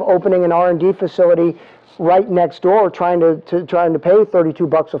instead of opening an R&D facility right next door, trying to pay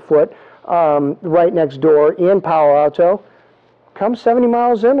 $32 a foot right next door in Palo Alto, come 70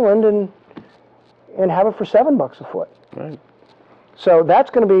 miles inland and have it for $7 a foot. Right. So that's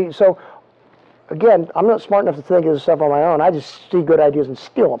going to be Again, I'm not smart enough to think of this stuff on my own. I just see good ideas and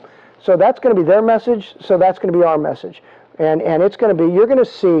steal them. So that's going to be their message. So that's going to be our message. And it's going to be, you're going to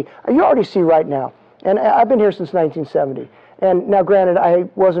see, you already see right now, and I've been here since 1970. And now, granted, I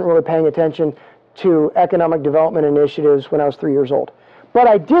wasn't really paying attention to economic development initiatives when I was 3 years old. But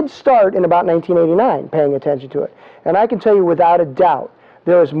I did start in about 1989 paying attention to it. And I can tell you without a doubt,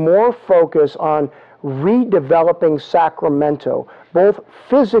 there is more focus on redeveloping Sacramento, both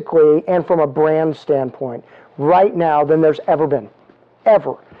physically and from a brand standpoint, right now than there's ever been,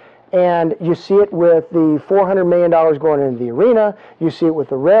 ever. And you see it with the $400 million going into the arena, you see it with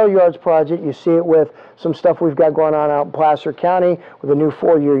the rail yards project, you see it with some stuff we've got going on out in Placer County, with a new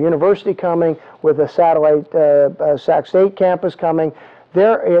 4-year university coming, with a satellite Sac State campus coming.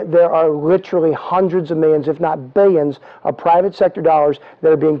 There are literally hundreds of millions, if not billions, of private sector dollars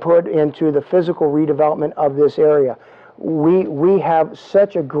that are being put into the physical redevelopment of this area. we have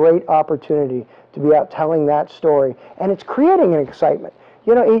such a great opportunity to be out telling that story, and it's creating an excitement.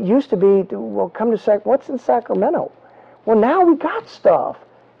 You know, it used to be, well, come to what's in Sacramento? Well, now we got stuff.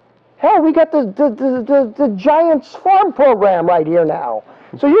 Hell, we got the Giants farm program right here now.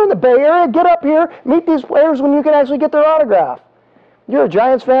 So you're in the Bay Area, get up here, meet these players when you can actually get their autograph. You're a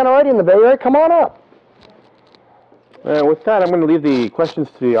Giants fan already in the Bay Area, come on up. With that, I'm going to leave the questions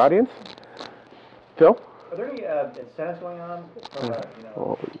to the audience. Phil? Are there any incentives going on from, you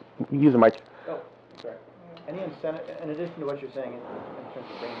know? Use the mic. Oh, sorry. Any incentive, in addition to what you're saying in terms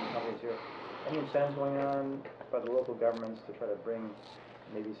of bringing companies here, any incentives going on by the local governments to try to bring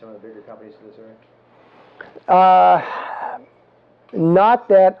maybe some of the bigger companies to this area? Not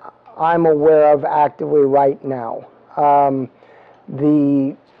that I'm aware of actively right now.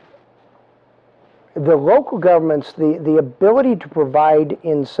 The local governments, the ability to provide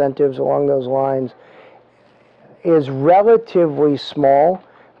incentives along those lines is relatively small,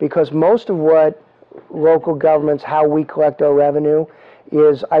 because most of what local governments, how we collect our revenue,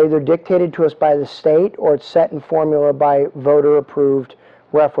 is either dictated to us by the state or it's set in formula by voter-approved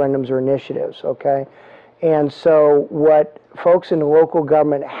referendums or initiatives, okay? And so what folks in the local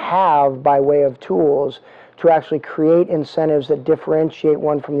government have by way of tools to actually create incentives that differentiate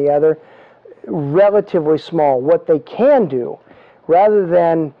one from the other, relatively small. What they can do, rather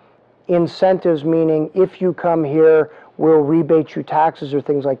than incentives meaning if you come here, we'll rebate you taxes or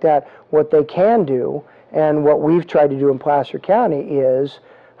things like that, what they can do, and what we've tried to do in Placer County, is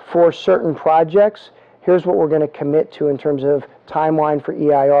for certain projects, here's what we're going to commit to in terms of timeline for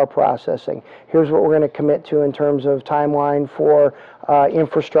EIR processing. Here's what we're going to commit to in terms of timeline for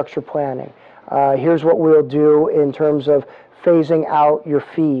infrastructure planning. Here's what we'll do in terms of phasing out your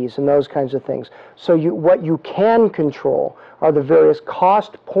fees and those kinds of things. So what you can control are the various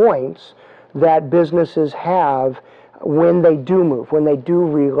cost points that businesses have when they do move, when they do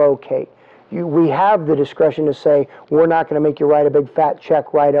relocate. We have the discretion to say, we're not going to make you write a big fat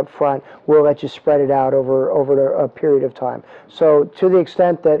check right up front. We'll let you spread it out over a period of time. So to the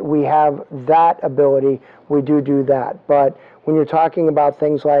extent that we have that ability, we do that. But when you're talking about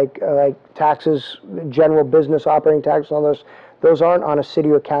things like taxes, general business operating taxes, all those aren't on a city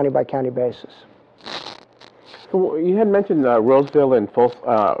or county by county basis. So you had mentioned Roseville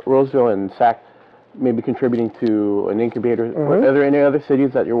and Sac maybe contributing to an incubator. Mm-hmm. Are there any other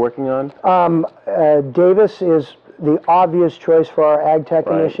cities that you're working on? Davis is the obvious choice for our ag tech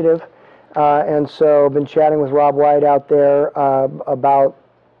initiative, and so I've been chatting with Rob White out there about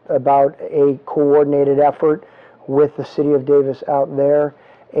a coordinated effort with the city of Davis out there,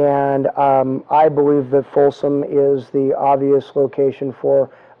 and I believe that Folsom is the obvious location for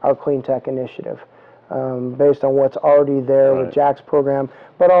our clean tech initiative, based on what's already there with Jack's program,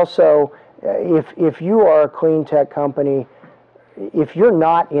 but also if you are a clean tech company, if you're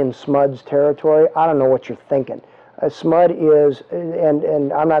not in SMUD's territory, I don't know what you're thinking. SMUD is,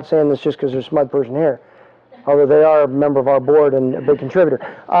 and I'm not saying this just because there's a SMUD person here, although they are a member of our board and a big contributor.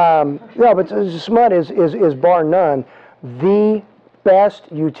 No, but SMUD is bar none the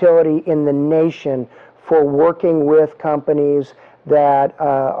best utility in the nation for working with companies that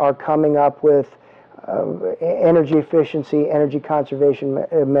are coming up with energy efficiency, energy conservation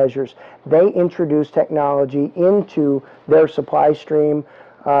measures. They introduce technology into their supply stream.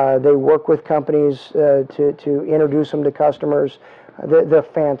 They work with companies to introduce them to customers. They're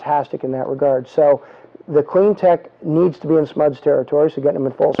fantastic in that regard. So the clean tech needs to be in SMUD's territory, so getting them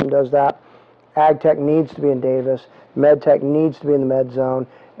in Folsom does that. Ag tech needs to be in Davis. Med tech needs to be in the med zone.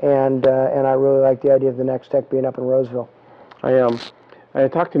 And I really like the idea of the next tech being up in Roseville. I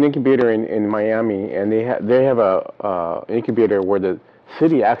talked to an incubator in Miami, and they have an incubator where the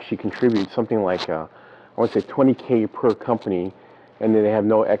city actually contributes something like I want to say $20K per company, and then they have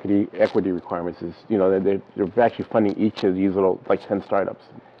no equity requirements. They're actually funding each of these little 10 startups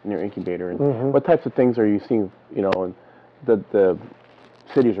in your incubator. And what types of things are you seeing? The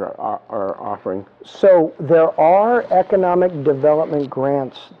cities are offering. So there are economic development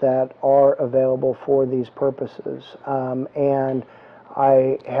grants that are available for these purposes, and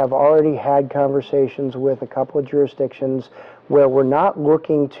I have already had conversations with a couple of jurisdictions where we're not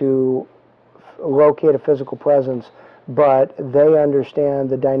looking to locate a physical presence, but they understand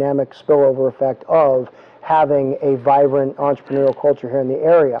the dynamic spillover effect of having a vibrant entrepreneurial culture here in the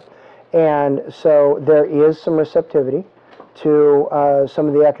area. And so there is some receptivity to some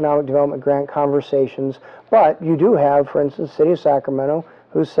of the economic development grant conversations, but you do have, for instance, the city of Sacramento,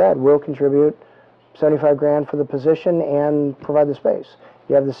 who said we'll contribute $75,000 for the position and provide the space.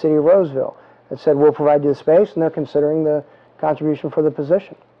 You have the city of Roseville that said we'll provide you the space, and they're considering the contribution for the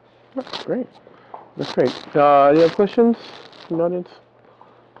position. That's great. That's great. Any other questions from the audience?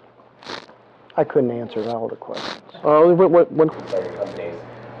 I couldn't answer all the questions. One. Starting companies.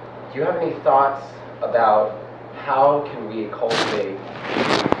 Do you have any thoughts about how can we cultivate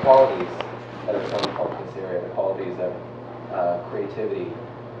the qualities that are so important in this area, the qualities of creativity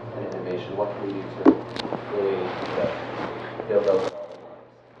and innovation? What can we do to really build those in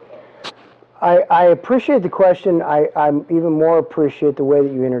our lives? I appreciate the question. I even more appreciate the way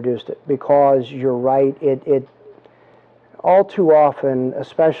that you introduced it, because you're right. It all too often,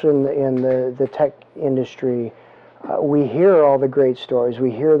 especially in the tech industry, we hear all the great stories.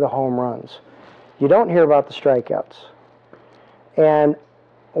 We hear the home runs. You don't hear about the strikeouts. And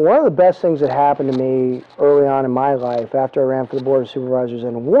one of the best things that happened to me early on in my life, after I ran for the Board of Supervisors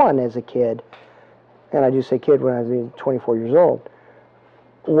and won as a kid, and I do say kid when I was 24 years old,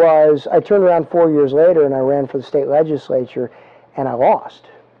 was I turned around 4 years later and I ran for the state legislature and I lost.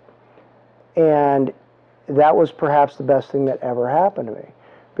 And that was perhaps the best thing that ever happened to me,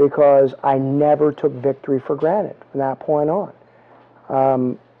 because I never took victory for granted from that point on.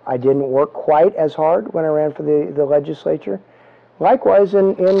 I didn't work quite as hard when I ran for the legislature. Likewise,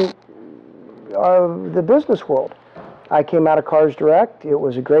 in the business world, I came out of Cars Direct. It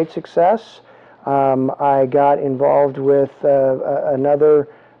was a great success. I got involved with another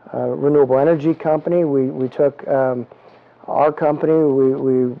renewable energy company. We took our company,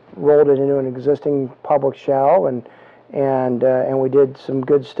 we rolled it into an existing public shell, and we did some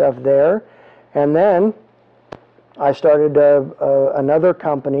good stuff there. And then I started another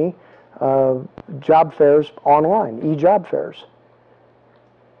company, job fairs online, e-job fairs.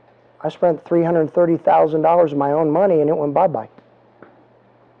 I spent $330,000 of my own money and it went bye-bye.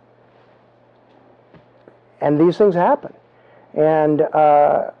 And these things happen. And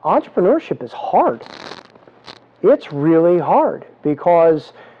entrepreneurship is hard. It's really hard,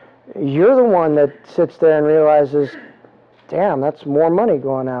 because you're the one that sits there and realizes, damn, that's more money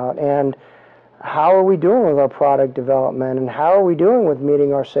going out. And how are we doing with our product development? And how are we doing with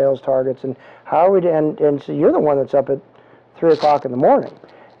meeting our sales targets? And how are we, and so you're the one that's up at 3 o'clock in the morning.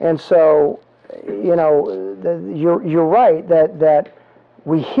 And so, you know, you're right that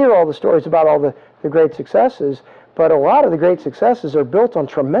we hear all the stories about all the great successes, but a lot of the great successes are built on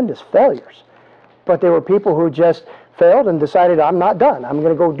tremendous failures. But there were people who just failed and decided, I'm not done. I'm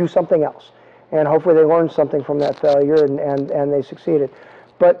going to go do something else. And hopefully they learned something from that failure and they succeeded.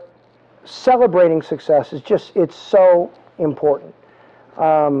 But celebrating success is just, it's so important.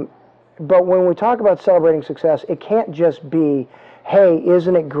 But when we talk about celebrating success, it can't just be, hey,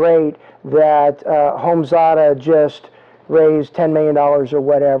 isn't it great that HomeZada just raised $10 million or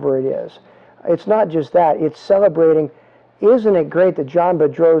whatever it is. It's not just that. It's celebrating, isn't it great that John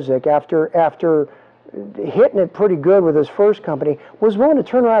Bedrosic, after hitting it pretty good with his first company, was willing to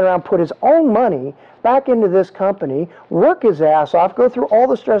turn right around, put his own money back into this company, work his ass off, go through all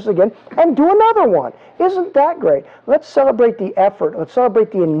the stress again, and do another one. Isn't that great? Let's celebrate the effort. Let's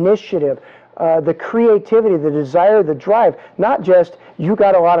celebrate the initiative, the creativity, the desire, the drive. Not just, you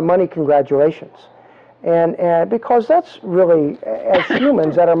got a lot of money, congratulations. And because that's really, as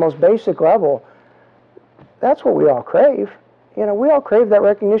humans, at our most basic level, that's what we all crave. You know, we all crave that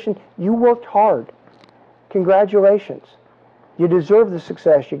recognition. You worked hard. Congratulations. You deserve the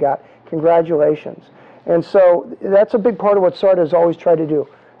success you got. Congratulations. And so that's a big part of what SARTA has always tried to do.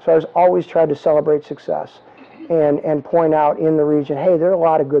 SARTA has always tried to celebrate success and point out in the region, hey, there are a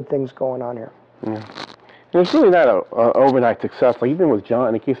lot of good things going on here. Yeah. And it's really not an overnight success. Like even with John,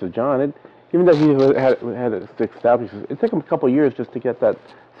 in the case of John, even though he had it established, it took him a couple of years just to get that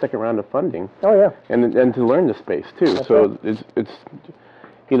second round of funding. Oh yeah. And to learn the space too. That's so right. it's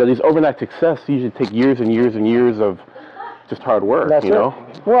you know, these overnight success usually take years and years and years of just hard work. That's you it. know.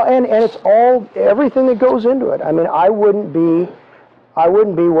 Well, and it's all, everything that goes into it. I mean, I wouldn't be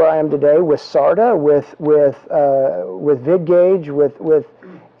where I am today with SARTA, with VidGauge, with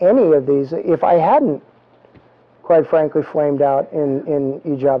any of these if I hadn't, quite frankly, flamed out in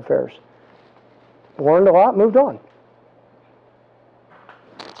e-job fairs. Learned a lot, moved on.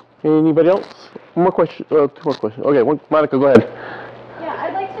 Anybody else? One more question. 2 more questions. Okay, Monica, go ahead. Yeah,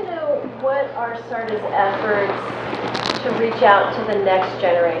 I'd like to know what are SARTA's efforts to reach out to the next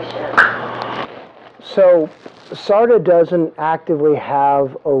generation? So SARTA doesn't actively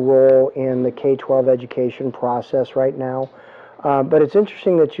have a role in the K-12 education process right now. But it's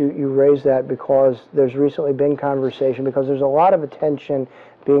interesting that you raise that, because there's recently been conversation, because there's a lot of attention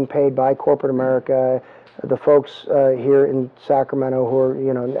being paid by corporate America, the folks here in Sacramento who are,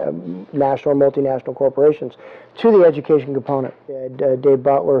 you know, national or multinational corporations, to the education component. Dave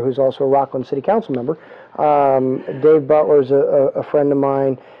Butler, who's also a Rockland City Council member. Dave Butler is a friend of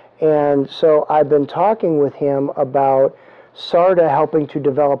mine, And so I've been talking with him about SARTA helping to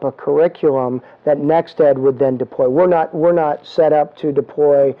develop a curriculum that NextEd would then deploy. We're not set up to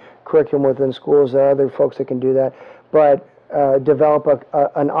deploy curriculum within schools. There are other folks that can do that, but develop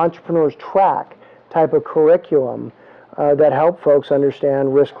an entrepreneur's track type of curriculum that help folks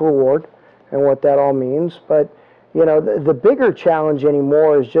understand risk reward and what that all means. But you know, the bigger challenge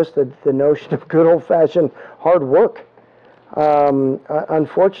anymore is just the notion of good old-fashioned hard work.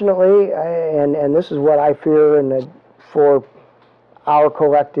 Unfortunately, and this is what I fear for our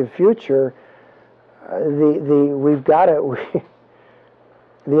collective future, we've got it.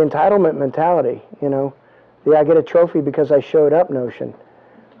 The entitlement mentality, you know, the I get a trophy because I showed up notion.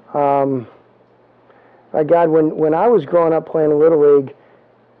 My God, when I was growing up playing Little League,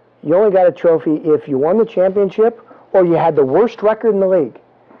 you only got a trophy if you won the championship or you had the worst record in the league.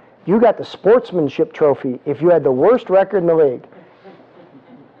 You got the sportsmanship trophy if you had the worst record in the league.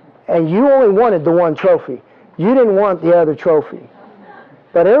 And you only wanted the one trophy. You didn't want the other trophy.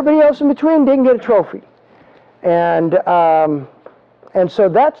 But everybody else in between didn't get a trophy. And so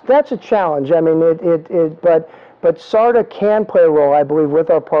that's a challenge. I mean, but SARTA can play a role, I believe, with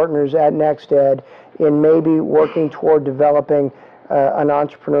our partners at NextEd in maybe working toward developing an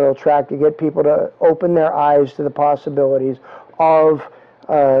entrepreneurial track to get people to open their eyes to the possibilities of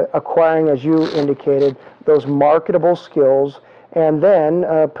acquiring, as you indicated, those marketable skills, and then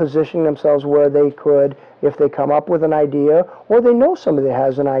positioning themselves where they could, if they come up with an idea or they know somebody that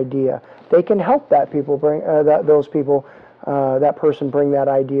has an idea, they can help that person bring that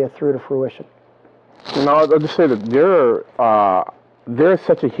idea through to fruition. And I'll just say that there is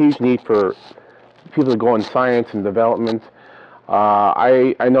such a huge need for people to go in science and development.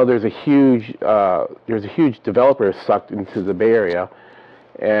 I know there's a huge developer sucked into the Bay Area,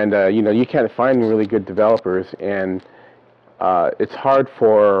 and you know, you can't find really good developers, and it's hard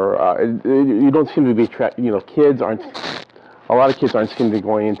for you don't seem to be a lot of kids aren't seem to be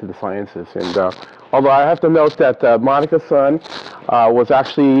going into the sciences. And although I have to note that Monica's son was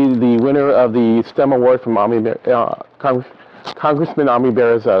actually the winner of the STEM award from Congressman Ami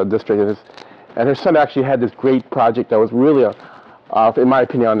Bera's district, and her son actually had this great project that was really, in my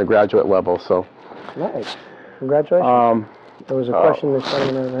opinion, on the graduate level. So, nice, congratulations. There was a question that's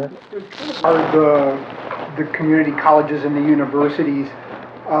coming in there. Are the community colleges and the universities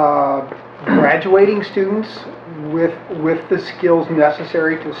graduating students with the skills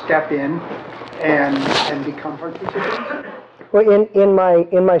necessary to step in and become participants? Well, in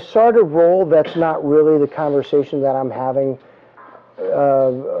my SARTA role, that's not really the conversation that I'm having,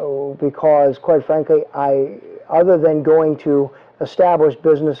 because quite frankly, other than going to established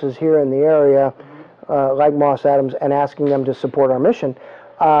businesses here in the area, like Moss Adams, and asking them to support our mission,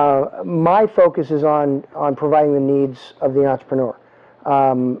 my focus is on providing the needs of the entrepreneur.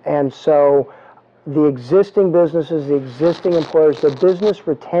 And so the existing businesses, the existing employers, the business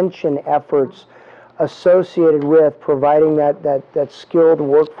retention efforts associated with providing that skilled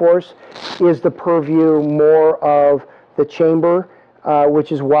workforce is the purview more of the chamber,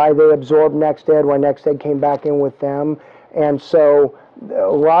 which is why they absorbed NextEd, why NextEd came back in with them. And so a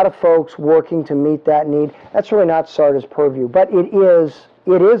lot of folks working to meet that need. That's really not SARTA's purview, but it is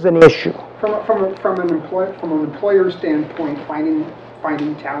an issue. From an employer standpoint, finding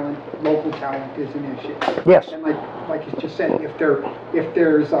talent, local talent, is an issue. Yes. And like you just said, if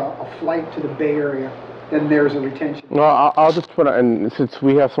there's a flight to the Bay Area, then there's a retention. Well, I'll just put, and since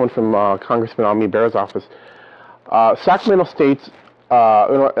we have someone from Congressman Ami Bera's office, Sacramento State's.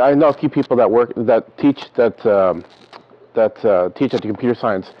 I know a few people that teach at the computer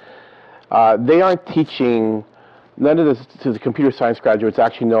science. They aren't teaching. None of the computer science graduates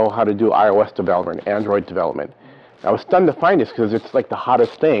actually know how to do iOS development, Android development. I was stunned to find this because it's like the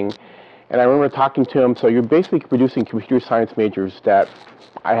hottest thing. And I remember talking to him, so you're basically producing computer science majors that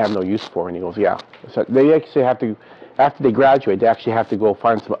I have no use for. And he goes, yeah. So they actually have to, after they graduate, they actually have to go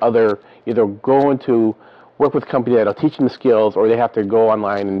find some other, either go into work with a company that'll teach them the skills, or they have to go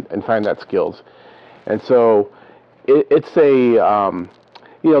online and find that skills. And so it's a,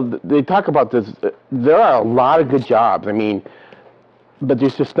 you know, they talk about this. There are a lot of good jobs. I mean, but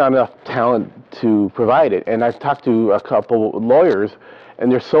there's just not enough talent to provide it. And I've talked to a couple lawyers,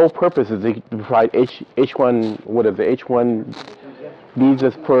 and their sole purpose is to provide H1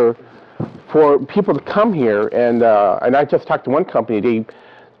 visas for people to come here. And I just talked to one company.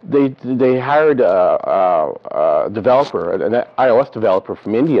 They hired a developer, an iOS developer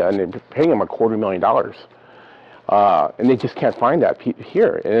from India, and they're paying him $250,000. And they just can't find that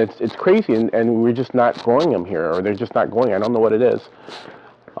here, and it's crazy, and we're just not growing them here, or they're just not going. I don't know what it is.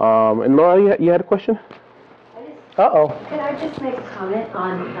 And Laura, you had a question? I just Uh-oh. Could I just make a comment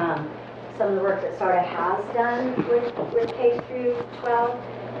on some of the work that SARTA has done with K through 12?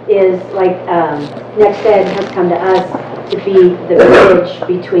 Is like NextEd has come to us to be the bridge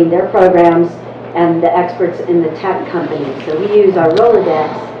between their programs and the experts in the tech companies. So we use our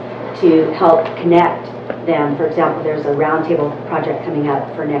Rolodex to help connect them. For example, there's a roundtable project coming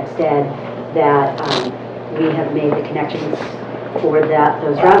up for NextEd that we have made the connections for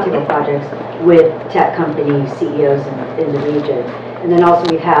those roundtable projects with tech company CEOs in the region. And then also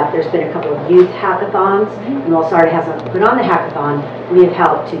there's been a couple of youth hackathons, and while SARTA hasn't put on the hackathon, we have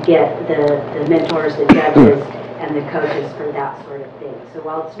helped to get the mentors, the judges, and the coaches for that sort of thing. So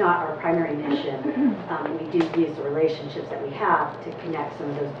while it's not our primary mission, we do use the relationships that we have to connect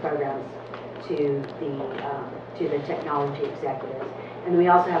some of those programs to the technology executives. And we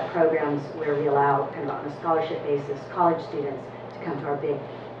also have programs where we allow, kind of on a scholarship basis, college students to come to our big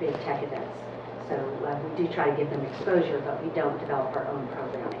tech events. So we do try to give them exposure, but we don't develop our own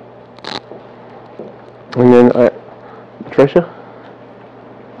programming. And then, Tricia?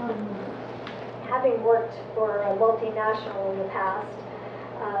 Having worked for a multinational in the past,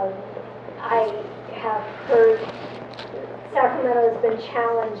 I have heard Sacramento has been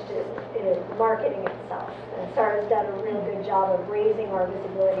challenged in marketing itself. And SARTA has done a real good job of raising our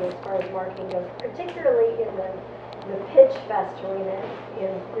visibility as far as marketing goes, particularly in the Pitch Fest arena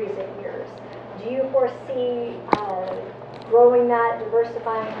in recent years. Do you foresee growing that,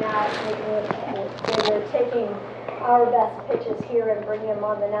 diversifying that, making it, where we're taking our best pitches here and bringing them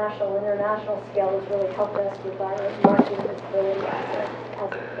on the national, international scale has really helped us with our marketing visibility as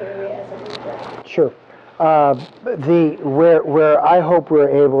an area, as a region? Sure. Where I hope we're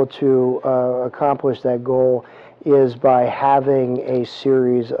able to accomplish that goal is by having a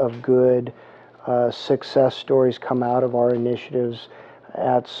series of good success stories come out of our initiatives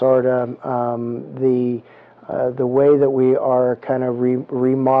at SARTA. The way that we are kind of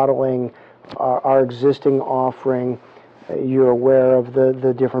remodeling our existing offering, you're aware of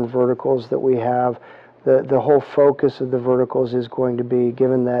the different verticals that we have. The whole focus of the verticals is going to be,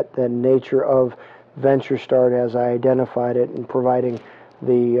 given that the nature of Venture Start as I identified it, and providing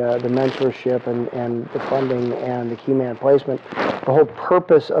the mentorship and the funding and the key man placement, the whole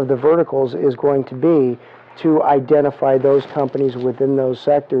purpose of the verticals is going to be to identify those companies within those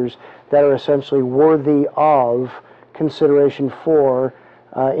sectors that are essentially worthy of consideration for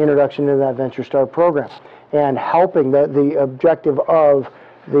introduction to that Venture Start program. And helping the objective of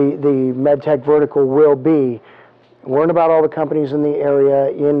the MedTech vertical will be learn about all the companies in the area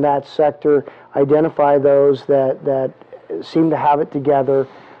in that sector, identify those that seem to have it together,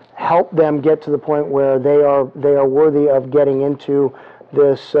 help them get to the point where they are worthy of getting into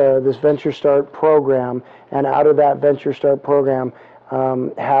this Venture Start program, and out of that Venture Start program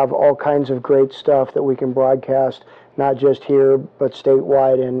have all kinds of great stuff that we can broadcast, not just here but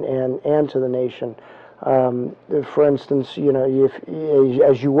statewide and to the nation. For instance, you know,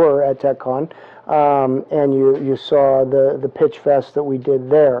 as you were at TechCon, and you saw the Pitch Fest that we did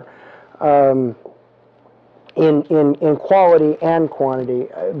there, in quality and quantity,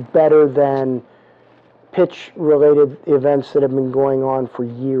 better than pitch-related events that have been going on for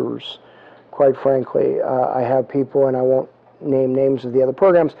years. Quite frankly, I have people, and I won't name names of the other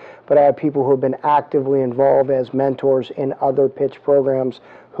programs, but I have people who have been actively involved as mentors in other pitch programs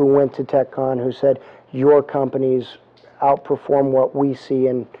who went to TechCon who said, your companies outperform what we see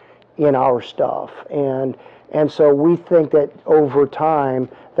in our stuff. And so we think that over time,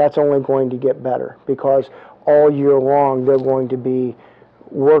 that's only going to get better, because all year long, they're going to be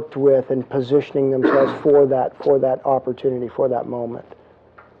worked with and positioning themselves for that opportunity, for that moment.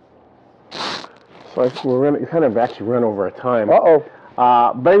 So we're going to kind of actually run over our time. Uh-oh.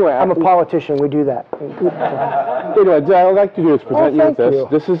 But anyway, I'm a politician. We do that. Anyway, what I'd like to do is present you with this. you.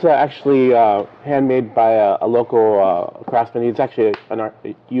 This is actually handmade by a local craftsman. He's actually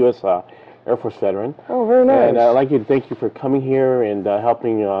a U.S. Air Force veteran. Oh, very nice. And I'd like to thank you for coming here and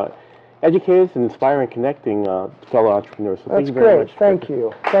helping educate us and inspire and connecting fellow entrepreneurs. So That's thank you very great. much. Thank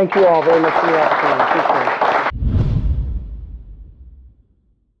you. Thank you all very much for the opportunity. Appreciate it.